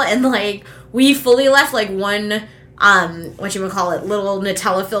table and like we fully left like one little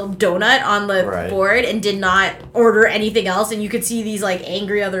Nutella filled donut on the board and did not order anything else, and you could see these like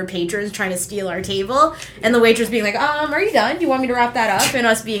angry other patrons trying to steal our table, and the waitress being like, are you done? Do you want me to wrap that up? And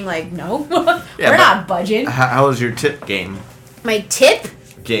us being like, no. We're not budging. How was your tip game? My tip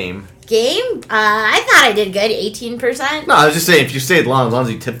game? I thought I did good. 18%. No, I was just saying, if you stayed long, as long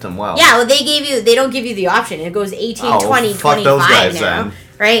as you tipped them well. Yeah, well, they don't give you the option. It goes 18, 20, fuck 25 those guys now. then.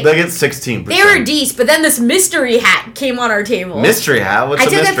 Right? They get 16%. They were decent, but then this mystery hat came on our table. Mystery hat? What's a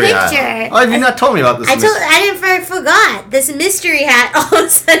mystery hat? I took a picture. Oh, have you not told me about this? I forgot. This mystery hat, all of a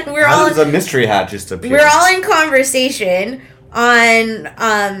sudden, How does a mystery hat just appear? We're all in conversation on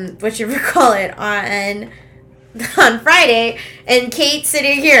on Friday, and Kate's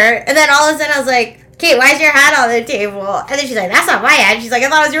sitting here, and then all of a sudden I was like, Kate, why is your hat on the table? And then she's like, that's not my hat. She's like, I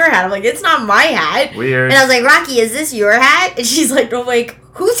thought it was your hat. I'm like, it's not my hat. Weird. And I was like, Rocky, is this your hat? And she's like, I'm like,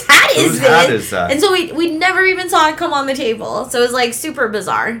 whose hat is this? Whose hat is that? And so we never even saw it come on the table. So it was like super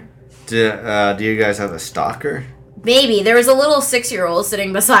bizarre. Do you guys have a stalker? Maybe. There was a little 6-year-old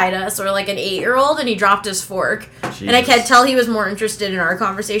sitting beside us, or like an 8-year-old, and he dropped his fork. Jesus. And I could tell he was more interested in our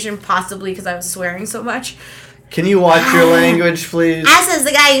conversation, possibly because I was swearing so much. Can you watch your language, please? As is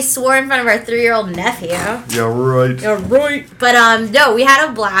the guy who swore in front of our 3-year-old nephew. Yeah, right. Yeah, right. But no, we had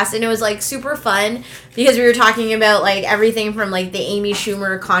a blast, and it was like super fun because we were talking about like everything from like the Amy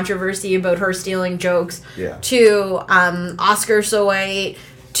Schumer controversy about her stealing jokes to Oscar So White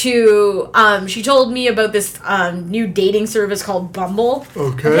to she told me about this new dating service called Bumble.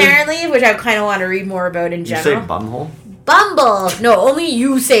 Okay. Apparently, which I kind of want to read more about in general. You say bumhole? Bumble. No, only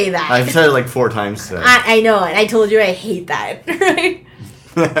you say that. I've said it like 4 times today. I know it. I told you I hate that. Right?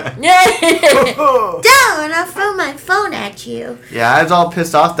 Don't! I'll throw my phone at you. Yeah, I was all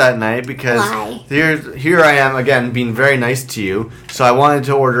pissed off that night because Why? here I am again being very nice to you. So I wanted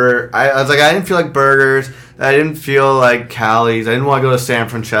to order. I was like, I didn't feel like burgers. I didn't feel like Cali's. I didn't want to go to San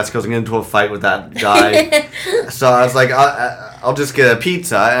Francesco's and get into a fight with that guy. So I was like, I'll just get a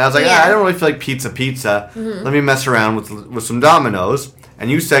pizza. And I was like, I don't really feel like pizza. Mm-hmm. Let me mess around with some Domino's. And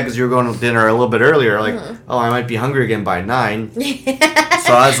you said, because you were going to dinner a little bit earlier, like, oh, I might be hungry again by 9.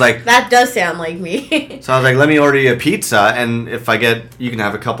 So I was like... That does sound like me. So I was like, let me order you a pizza, and if I get... You can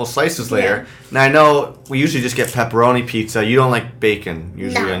have a couple slices later. Yeah. Now, I know we usually just get pepperoni pizza. You don't like bacon,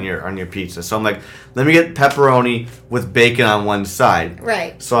 usually, No. on your pizza. So I'm like, let me get pepperoni with bacon on one side.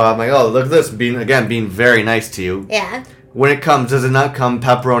 Right. So I'm like, oh, look at this. Being very nice to you. Yeah. When it comes, does it not come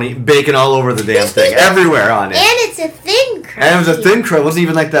pepperoni, bacon all over the damn thing, everywhere on it? And it's a thin crust. And it was a thin crust. It wasn't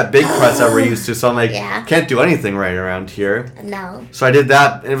even like that big crust that we're used to. So I'm like, can't do anything right around here. No. So I did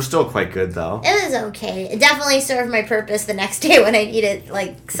that. And it was still quite good, though. It was okay. It definitely served my purpose the next day when I needed,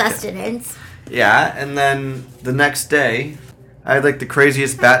 like, sustenance. Yeah, and then the next day, I had like the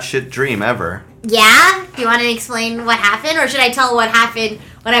craziest batshit dream ever. Yeah? Do you want to explain what happened? Or should I tell what happened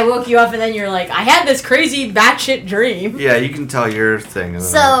when I woke you up and then you're like, I had this crazy batshit dream? Yeah, you can tell your thing.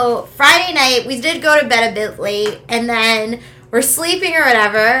 So, Friday night, we did go to bed a bit late, and then we're sleeping or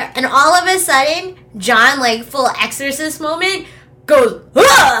whatever, and all of a sudden, John, like, full exorcist moment, goes,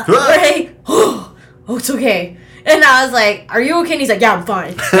 ah! Right? Oh, it's okay. And I was like, are you okay? And he's like, yeah, I'm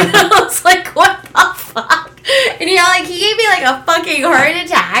fine. And I was like, what the fuck? And he gave me like a fucking heart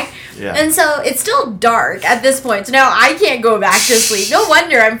attack. Yeah. And so it's still dark at this point. So now I can't go back to sleep. No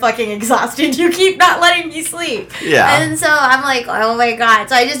wonder I'm fucking exhausted. You keep not letting me sleep. Yeah. And so I'm like, oh my God.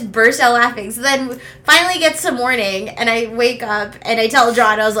 So I just burst out laughing. So then finally gets to morning and I wake up and I tell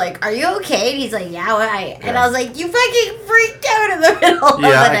John, I was like, are you okay? And he's like, yeah, why? And I was like, you fucking freaked out in the middle of the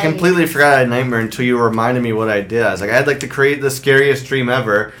night. I completely forgot I had a nightmare until you reminded me what I did. I was like, I had like the scariest dream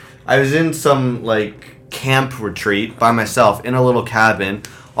ever. I was in some like camp retreat by myself in a little cabin.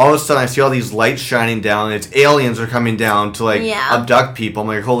 All of a sudden, I see all these lights shining down. It's aliens are coming down to like abduct people. I'm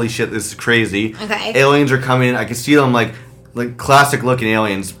like, holy shit, this is crazy. Okay. Aliens are coming. I can see them like classic looking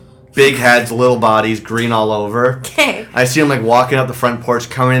aliens, big heads, little bodies, green all over. Okay. I see them like walking up the front porch,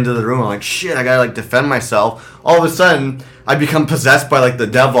 coming into the room. I'm like, shit, I gotta like defend myself. All of a sudden, I become possessed by like the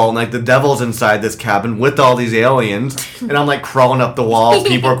devil, and like the devil's inside this cabin with all these aliens, and I'm like crawling up the walls.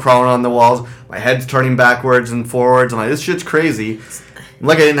 People are crawling on the walls. My head's turning backwards and forwards. I'm like, this shit's crazy.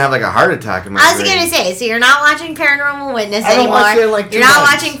 Like I didn't have like a heart attack in my I was brain. gonna say, so you're not watching Paranormal Witness I don't anymore. watch it in, like, 2 you're not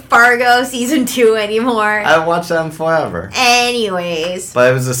months. watching Fargo season 2 anymore. I haven't watched them forever. Anyways. But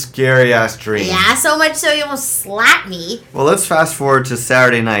it was a scary ass dream. Yeah, so much so you almost slapped me. Well, let's fast forward to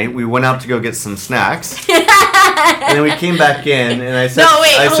Saturday night. We went out to go get some snacks. And then we came back in, and I said... No,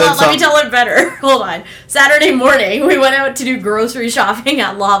 wait, hold on, let me tell it better. Hold on. Saturday morning, we went out to do grocery shopping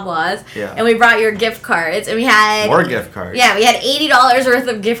at Loblaws. Yeah. And we brought your gift cards, and we had... More gift cards. Yeah, we had $80 worth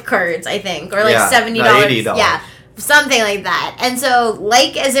of gift cards, I think. Or like $70. No, $80. Yeah. Something like that. And so,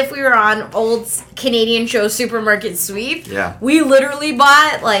 like as if we were on old Canadian show Supermarket Sweep, we literally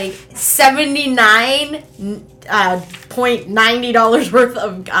bought like $79.90 worth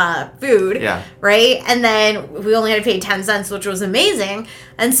of food. Yeah. Right? And then we only had to pay 10 cents, which was amazing.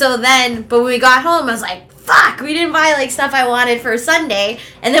 And so then, but when we got home, I was like, fuck, we didn't buy like stuff I wanted for Sunday,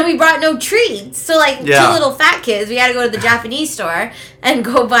 and then we brought no treats. So like 2 little fat kids, we had to go to the Japanese store and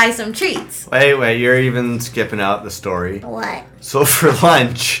go buy some treats. Wait, you're even skipping out the story. What? So for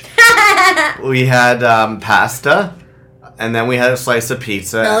lunch, we had pasta. And then we had a slice of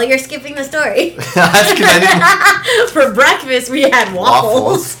pizza. No, you're skipping the story. That's 'cause I didn't... For breakfast, we had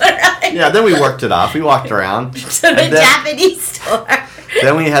waffles. Yeah, then we worked it off. We walked around. To the Japanese store.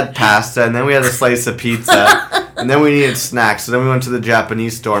 Then we had pasta, and then we had a slice of pizza, and then we needed snacks. So then we went to the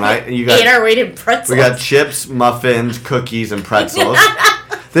Japanese store, and ate our weight in pretzels. We got chips, muffins, cookies, and pretzels.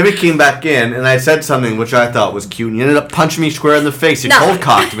 Then we came back in, and I said something which I thought was cute, and you ended up punching me square in the face. You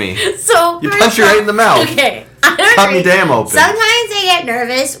cold-cocked me. So you punched me right in the mouth. Okay. Cut me damn open. Sometimes I get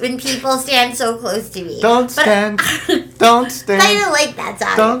nervous when people stand so close to me. Don't stand. Don't stand. I don't like that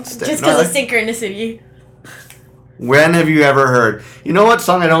song. Don't stand. Just because of synchronicity. When have you ever heard? You know what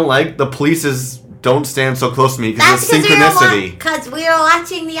song I don't like? The Police's "Don't Stand So Close to Me" because of synchronicity. Because we were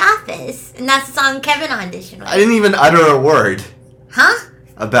watching The Office, and that's the song Kevin auditioned with. I didn't even utter a word. Huh?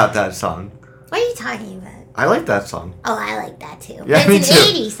 About that song. What are you talking about? I like that song. Oh, I like that too. Yeah, it's me an too.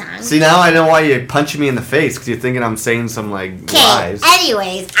 80s song. See, now I know why you're punching me in the face because you're thinking I'm saying some lies.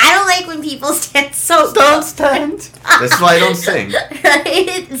 Anyways, I don't like when people stand so Don't stand. That's why I don't sing.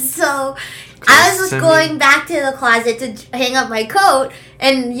 Right? So I was just going back to the closet to hang up my coat,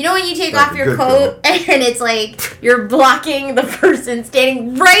 and you know when you take off your coat and it's like you're blocking the person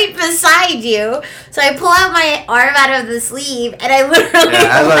standing right beside you. So I pull out my arm out of the sleeve, and I literally as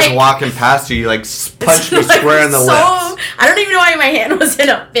I was walking past you, you punched me square in the lips. I don't even know why my hand was in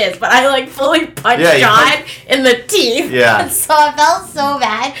a fist, but I fully punched John in the teeth. Yeah. And so I felt so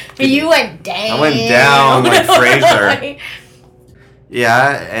bad, but you went down. I went down like Fraser.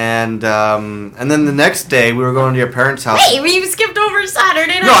 Yeah, and then the next day we were going to your parents' house. Wait, we skipped over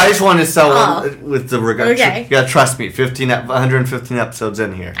Saturday night. No, I just wanted to sell with the regard. Okay. You gotta trust me. 115 episodes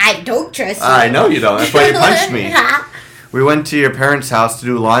in here. I don't trust you. I know you don't. That's why you punched me. We went to your parents' house to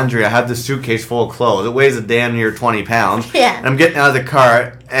do laundry. I had this suitcase full of clothes. It weighs a damn near 20 pounds. Yeah. And I'm getting out of the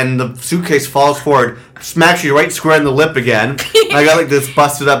car, and the suitcase falls forward, smacks you right square in the lip again. And I got this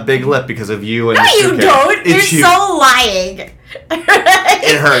busted up big lip because of you and the suitcase. No, you don't. You're so lying.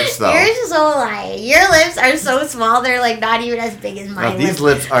 It hurts though. You're so lying. Your lips are so small; they're not even as big as mine. These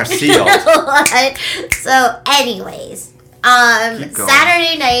lips are sealed. So, anyways,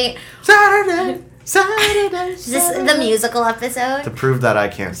 Saturday night. Is this the musical episode? To prove that I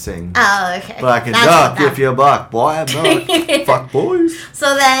can't sing. Oh, okay. But I can duck if you buck, boy. I'm not. Fuck boys.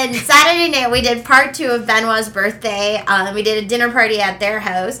 So then Saturday night we did part 2 of Benoit's birthday. We did a dinner party at their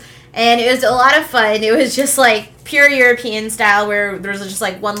house. And it was a lot of fun. It was just pure European style where there was just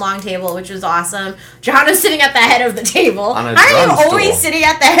one long table, which was awesome. John was sitting at the head of the table. On a How are you drum always stool. sitting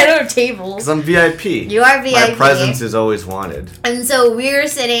at the head of tables? Because I'm VIP. You are VIP. My presence is always wanted. And so we were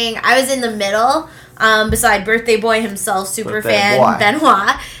sitting, I was in the middle, beside birthday boy himself, super fan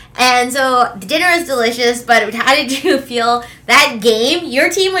Benoit. And so the dinner was delicious, but how did you feel that game? Your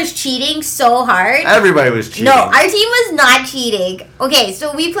team was cheating so hard. Everybody was cheating. No, our team was not cheating. Okay,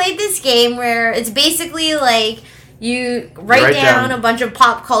 so we played this game where it's basically you write down a bunch of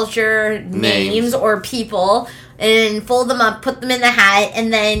pop culture names or people and fold them up, put them in the hat,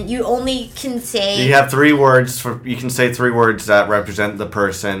 and then you only can say... You have 3 words. You can say 3 words that represent the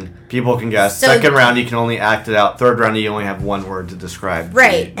person. People can guess. So, second round, you can only act it out. Third round, you only have 1 word to describe.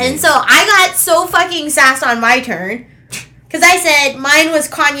 Right. And so I got so fucking sassed on my turn. Because I said mine was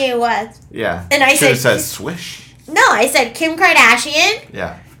Kanye West. Yeah. And I said Swish. No, I said Kim Kardashian.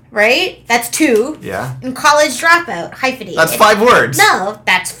 Yeah. Right? That's 2. Yeah. And college dropout, hyphenated. That's 5 words. No,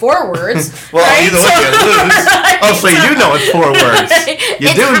 that's 4 words. Well, right? either way, you lose. Oh, so you do know it's 4 words.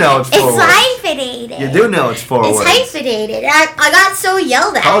 You do know it's 4 words. It's hyphenated. You do know it's 4 words. It's hyphenated. I got so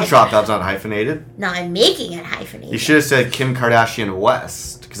yelled at. College dropout's not hyphenated. No, I'm making it hyphenated. You should have said Kim Kardashian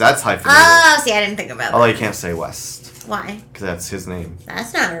West, because that's hyphenated. Oh, see, I didn't think about that. Although you can't say West. Why? Because that's his name.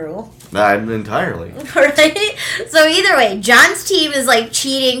 That's not a rule. Entirely. Right? So either way, John's team is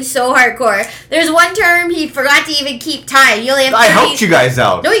cheating so hardcore. There's one term he forgot to even keep time. You only have I helped you guys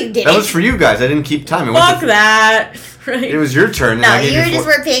out. No, you didn't. That was for you guys. I didn't keep time. Fuck that. Right. It was your turn. No, you just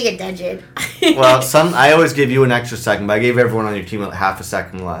weren't paying attention. Well, I always give you an extra second, but I gave everyone on your team half a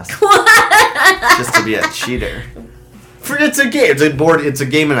second less. Just to be a cheater. It's a game. It's a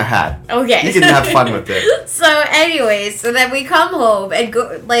game and a hat. Okay. You can have fun with it. So, anyways, so then we come home and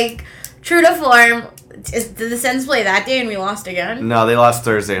go, true to form, did the Sens play that day and we lost again? No, they lost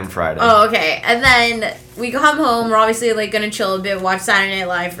Thursday and Friday. Oh, okay. And then we come home, we're obviously gonna chill a bit, watch Saturday Night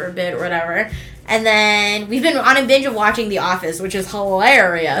Live for a bit, whatever. And then we've been on a binge of watching The Office, which is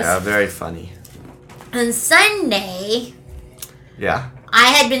hilarious. Yeah, very funny. On Sunday, Yeah. I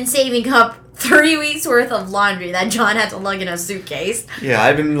had been saving up $30 3 weeks worth of laundry that John had to lug in a suitcase. Yeah,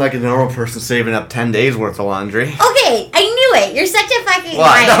 I've been like a normal person saving up 10 days worth of laundry. Okay, I knew it. You're such a fucking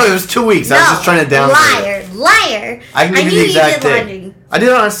What? liar. No, it was 2 weeks. I was just trying to downgrade it. Liar. I can give you the exact did day. laundry. I did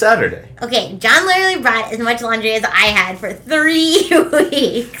it on a Saturday. Okay, John literally brought as much laundry as I had for 3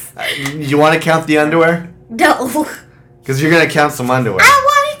 weeks. You want to count the underwear? No. Because you're going to count some underwear.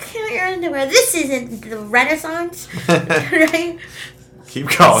 I want to count your underwear. This isn't the Renaissance, right?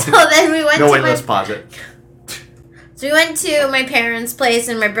 Keep going. So then we went No, to wait, my... let's pause it. So we went to my parents' place,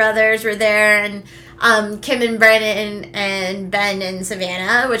 and my brothers were there, and Kim and Brennan and Ben and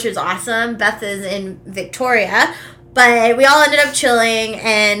Savannah, which was awesome. Beth is in Victoria. But we all ended up chilling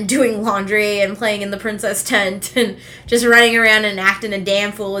and doing laundry and playing in the princess tent and just running around and acting a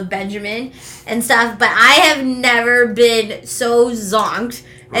damn fool with Benjamin and stuff. But I have never been so zonked.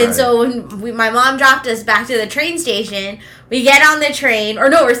 And Right. so when my mom dropped us back to the train station, we get on the train. Or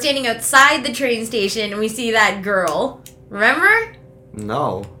no, we're standing outside the train station and we see that girl. Remember?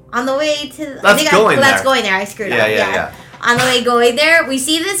 No. On the way to... That's going there. That's going there. I screwed up. Yeah. On the way going there, we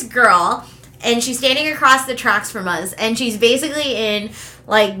see this girl... And she's standing across the tracks from us, and she's basically in,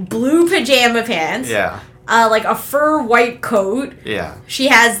 like, blue pajama pants. Yeah. Like, a fur white coat. Yeah. She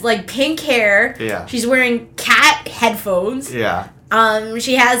has, like, pink hair. Yeah. She's wearing cat headphones. Yeah.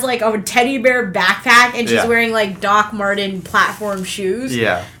 She has, like, a teddy bear backpack, and she's Yeah. wearing, like, Doc Marten platform shoes.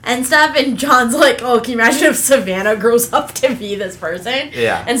 Yeah. And stuff, and John's like, oh, can you imagine if Savannah grows up to be this person?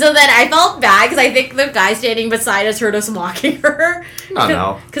 Yeah. And so then I felt bad, because I think the guy standing beside us heard us mocking her. Oh,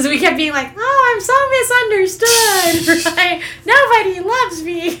 no. Because we kept being like, oh, I'm so misunderstood, right? Nobody loves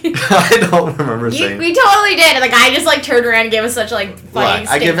me. I don't remember saying We totally did, and the guy just, like, turned around and gave us such, like, funny Look,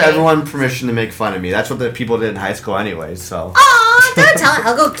 I give stink face. everyone permission to make fun of me. That's what the people did in high school anyways, so. Aw, don't tell him.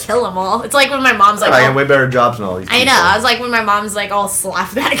 I'll go kill them all. It's like when my mom's like, I got oh, way better jobs than all these people. I know. I was like when my mom's like, "I'll slap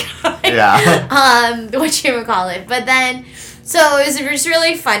that guy." Yeah. Whatchamacallit. But then, so it was just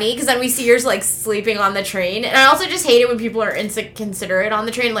really funny because then we see her like sleeping on the train, and I also just hate it when people are inconsiderate on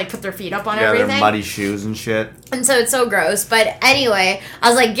the train, like put their feet up on Yeah, everything. their muddy shoes and shit. And so it's so gross. But anyway, I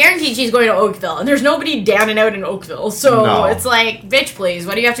was like, guaranteed she's going to Oakville, and there's nobody down and out in Oakville, so No. it's like, bitch, please,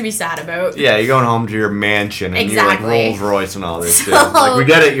 what do you have to be sad about? Yeah, you're going home to your mansion and you're like Exactly. Rolls Royce and all this So- shit. Like, we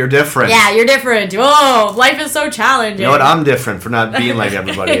get it, you're different. Yeah, you're different. Oh, life is so challenging. You know what? I'm different for not being like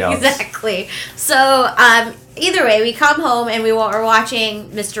everybody else. Exactly. So, either way, we come home and we were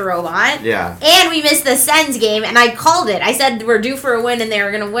watching Mr. Robot. Yeah. And we missed the Sens game, and I called it. I said we're due for a win, and they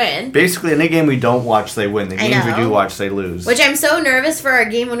were going to win. Basically, any game we don't watch, they win. The I games we know. do watch, they lose. Which I'm so nervous for our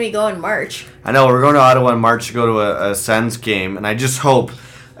game when we go in March. I know, we're going to Ottawa in March to go to a Sens game, and I just hope,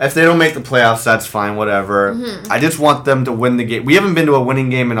 if they don't make the playoffs, that's fine, whatever. Mm-hmm. I just want them to win the game. We haven't been to a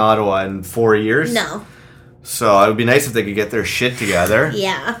winning game in Ottawa in 4 years. No. So it would be nice if they could get their shit together.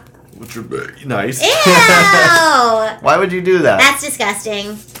 Yeah. Which would be nice. Ew! Why would you do that? That's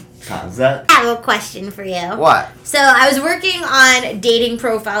disgusting. How's that? I have a question for you. What? So I was working on dating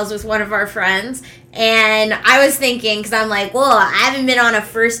profiles with one of our friends, and I was thinking, because I'm like, whoa, I haven't been on a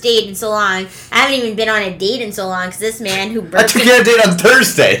first date in so long. I haven't even been on a date in so long, because this man who I burped... took you on a date on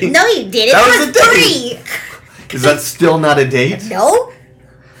Thursday. No, you didn't. That It was was a date. 3. Is that still not a date? No?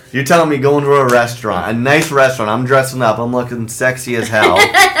 You're telling me going to a restaurant, a nice restaurant, I'm dressing up, I'm looking sexy as hell.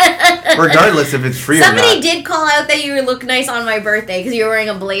 Regardless if it's free or Somebody not. did call out that you look nice on my birthday because you were wearing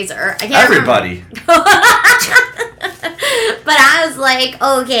a blazer. I can't Everybody. But I was like,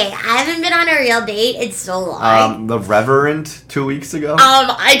 okay, I haven't been on a real date in so long. The Reverend 2 weeks ago.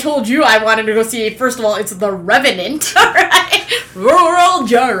 I told you I wanted to go see, first of all, it's The Revenant, alright? Rural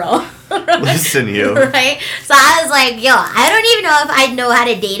Juro. Listen, you. Right? So I was like, yo, I don't even know if I'd know how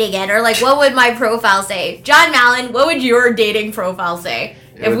to date again, or like, what would my profile say? John Mallon, what would your dating profile say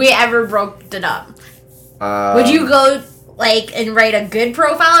if we ever broke it up? Would you go, like, and write a good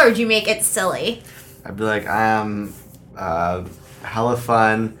profile, or would you make it silly? I'd be like, I'm hella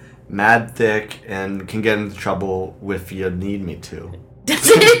fun, mad thick, and can get into trouble if you need me to.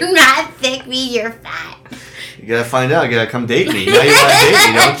 Doesn't Matt Thick mean you're fat? You gotta find out. You gotta come date me. Now you wanna date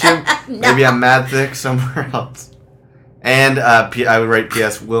me, don't you? No. Maybe I'm mad thick somewhere else. And I would write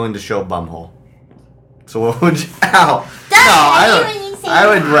P.S. willing to show bumhole. So what would you... Ow! I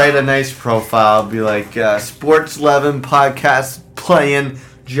would write a nice profile. Be like, sports loving podcast playing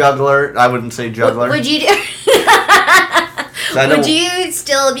juggler. I wouldn't say juggler. Would you do... I don't- Would you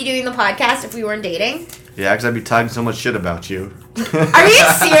still be doing the podcast if we weren't dating? Yeah, because I'd be talking so much shit about you. Are you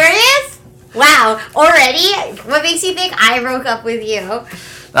serious? Wow, already? What makes you think I broke up with you?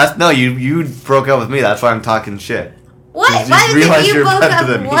 No, you broke up with me. That's why I'm talking shit. What? 'Cause you What happens realize if you you're broke better up?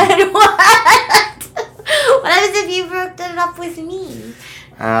 than me. What? What happens if you broke it up with me?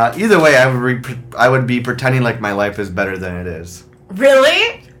 Either way, I would be pretending like my life is better than it is.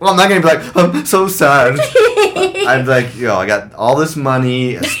 Really? Well, I'm not going to be like, I'm so sad. I'd be like, I got all this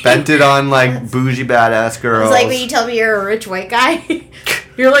money, I spent it on, like, bougie badass girls. It's like when you tell me you're a rich white guy.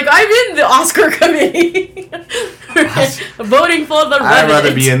 You're like, I'm in the Oscar committee. Voting for the I'd rather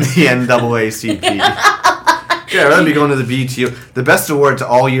Revenant. be in the NAACP. Yeah, I'd rather be going to the BET. The best awards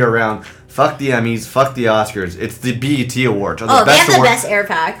all year round. Fuck the Emmys, fuck the Oscars. It's the BET Awards. They have the best air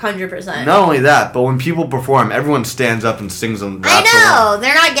pack, 100%. Not only that, but when people perform, everyone stands up and sings them. I know.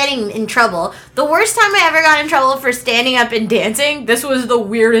 They're not getting in trouble. The worst time I ever got in trouble for standing up and dancing, this was the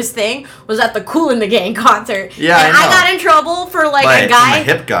weirdest thing, was at the Kool and the Gang concert. Yeah, and I know. I got in trouble for like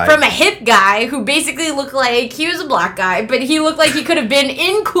From a hip guy who basically looked like he was a black guy, but he looked like he could have been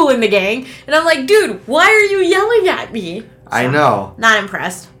in Kool and the Gang. And I'm like, dude, why are you yelling at me? I know. Not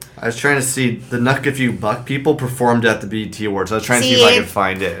impressed. I was trying to see the Nuck If You Buck people performed at the BET Awards. I was trying to see if I could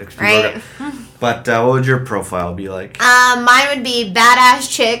find it. Right. But what would your profile be like? Mine would be badass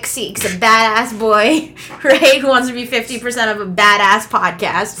chick seeks a badass boy, right? Who wants to be 50% of a badass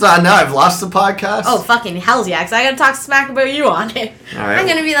podcast. So now I've lost the podcast? Oh, fucking hells yeah, because I gotta talk smack about you on it. All right. I'm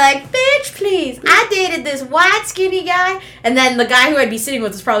gonna be like, bitch, please. I dated this white skinny guy, and then the guy who I'd be sitting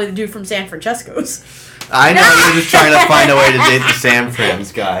with is probably the dude from San Francesco's. I know, you're just trying to find a way to date the San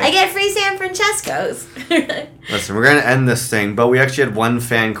Fran's guy. I get free San Francesco's. Listen, we're going to end this thing, but we actually had one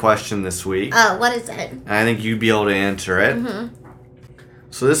fan question this week. Oh, what is it? And I think you'd be able to answer it. Mm-hmm.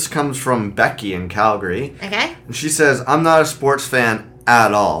 So this comes from Becky in Calgary. Okay. And she says, I'm not a sports fan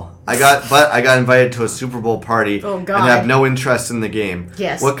at all. I got invited to a Super Bowl party Oh, and God. have no interest in the game.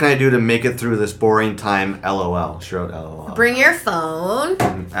 Yes. What can I do to make it through this boring time? LOL. She wrote LOL. Bring your phone.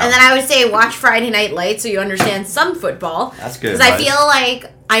 And then I would say watch Friday Night Lights so you understand some football. That's good Because I advice. feel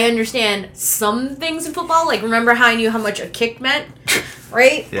like I understand some things in football. Like, remember how I knew how much a kick meant?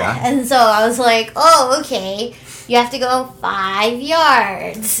 Right? Yeah. And so I was like, oh, okay. You have to go 5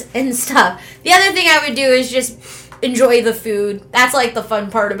 yards and stuff. The other thing I would do is just enjoy the food. That's like the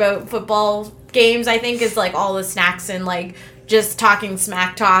fun part about football games, I think, is like all the snacks and like just talking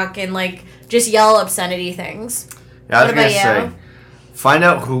smack talk and like just yell obscenity things. Yeah, I was What going to about say, you? find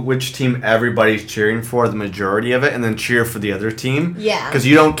out which team everybody's cheering for, the majority of it, and then cheer for the other team. Yeah. Because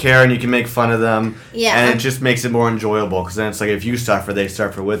you don't care and you can make fun of them. Yeah. And it just makes it more enjoyable because then it's like if you suffer, they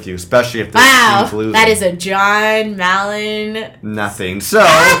suffer with you, especially if the Wow, team's losing. that is a John Mallon. Nothing. So,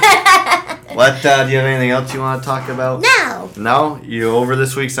 what, do you have anything else you want to talk about? No. No? You over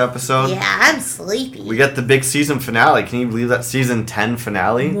this week's episode? Yeah, I'm sleepy. We got the big season finale. Can you believe that season 10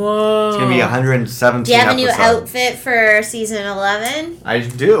 finale? Whoa. It's going to be 117 Do you have a new episodes. outfit for season 11? I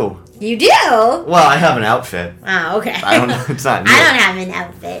do. You do? Well, I have an outfit. Oh, okay. I don't know. It's not new. I don't have an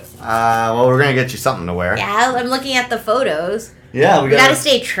outfit. Well, we're going to get you something to wear. Yeah, I'm looking at the photos. Yeah, We gotta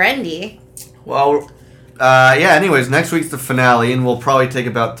stay trendy. Well, yeah, anyways, next week's the finale, and we'll probably take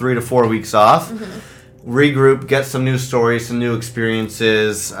about 3 to 4 weeks off. Mm-hmm. Regroup, get some new stories, some new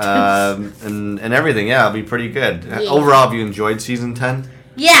experiences, and everything. Yeah, it'll be pretty good. Yeah. Overall, have you enjoyed season 10?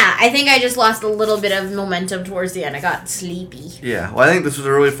 Yeah, I think I just lost a little bit of momentum towards the end. I got sleepy. Yeah, well, I think this was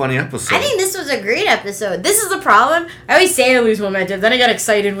a really funny episode. I think this was a great episode. This is the problem. I always say I lose momentum, then I get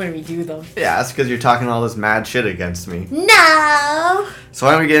excited when we do them. Yeah, that's because you're talking all this mad shit against me. No! So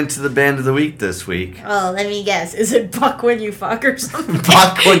why don't we get into the band of the week this week? Oh, let me guess. Is it buck when you fuck or something?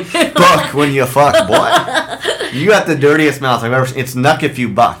 Buck when you fuck, boy. You got the dirtiest mouth I've ever seen. It's nuck if you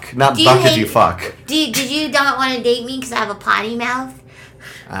buck, not Do you buck if hate- you fuck. Did you not want to date me because I have a potty mouth?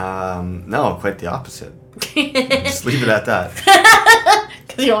 No, quite the opposite. Just leave it at that.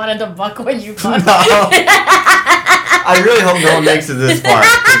 Because you wanted to buck when you fuck. No. I really hope no one makes it this far.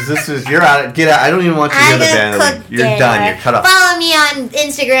 Because this is, you're out. Get out. I don't even want you to hear I'm the gonna band. of the cook week. You're dinner. done. You're cut off. Follow me on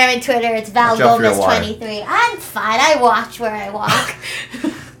Instagram and Twitter. It's Val Watch out for your Gomez water. 23. I'm fine. I watch where I walk.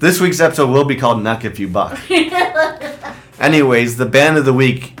 This week's episode will be called Nuck If You Buck. Anyways, the band of the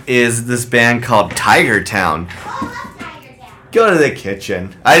week is this band called Tiger Town. Go to the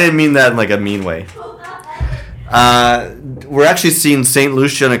kitchen. I didn't mean that in like a mean way. We're actually seeing St.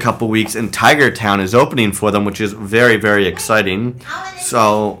 Lucia in a couple weeks, and Tiger Town is opening for them, which is very, very exciting.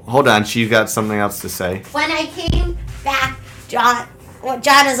 So, hold on. She's got something else to say. When I came back, John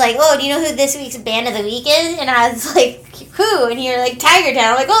was like, "Oh, do you know who this week's band of the week is?" And I was like, "Who?" And you're like, "Tiger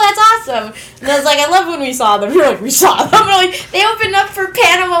Town." I'm like, "Oh, that's awesome." And I was like, "I love when we saw them." You're like, "We saw them." We're like, "They opened up for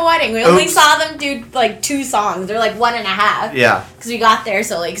Panama Wedding. We only Oops. saw them do like 2 songs. They're like 1.5." Yeah. Because we got there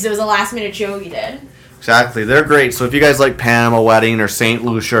so late. Because it was a last minute show we did. Exactly. They're great. So if you guys like Panama Wedding or St.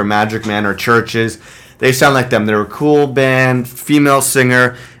 Lucia or Magic Man or Churches, they sound like them. They're a cool band, female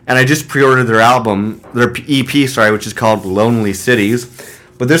singer, and I just pre-ordered their album, their EP, which is called Lonely Cities.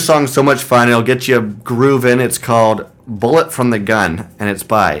 But this song's so much fun. It'll get you grooving. It's called Bullet from the Gun, and it's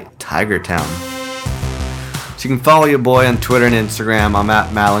by Tiger Town. So you can follow your boy on Twitter and Instagram. I'm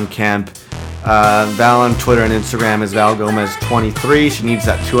at Malenkemp. Val on Twitter and Instagram is ValGomez23. She needs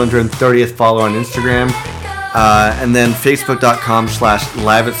that 230th follower on Instagram. And then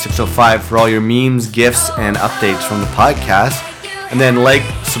Facebook.com/live at 605 for all your memes, gifs, and updates from the podcast. And then like,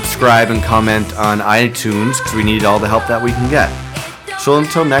 subscribe, and comment on iTunes because we need all the help that we can get. So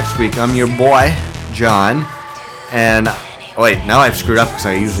until next week, I'm your boy, John. And wait, now I've screwed up because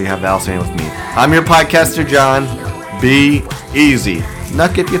I usually have Val saying it with me. I'm your podcaster, John. Be easy.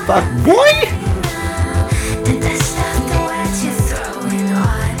 Nuck if you fuck, boy!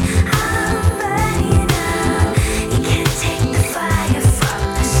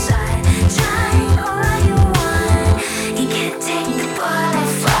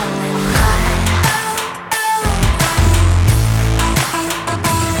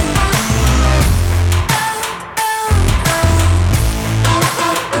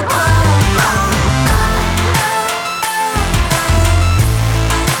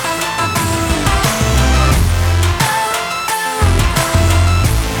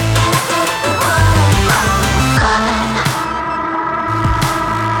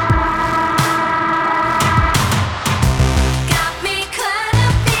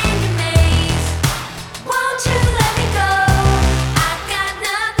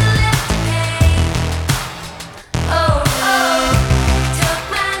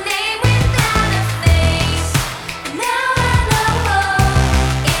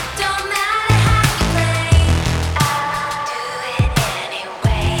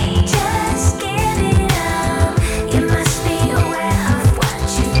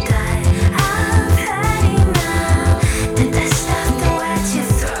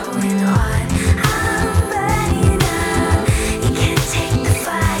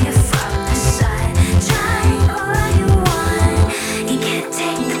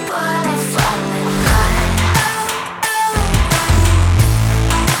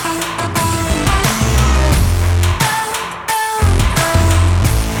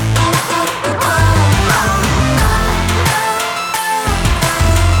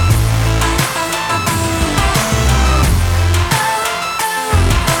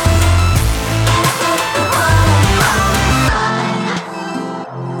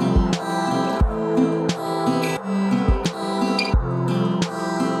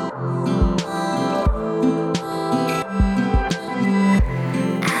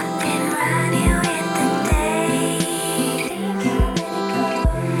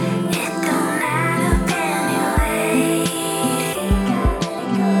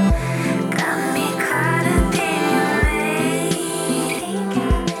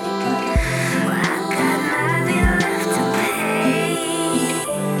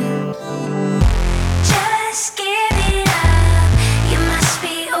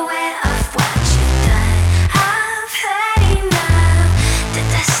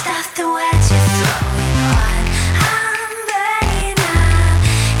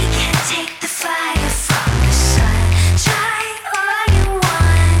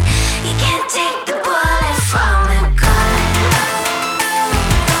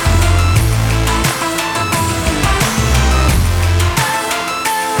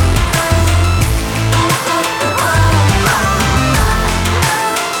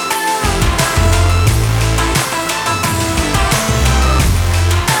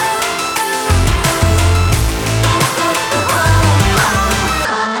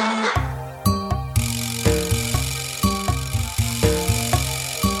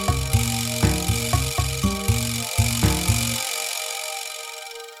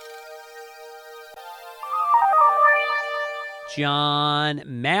 John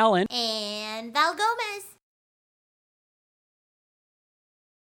Mallon. And Val Gomez.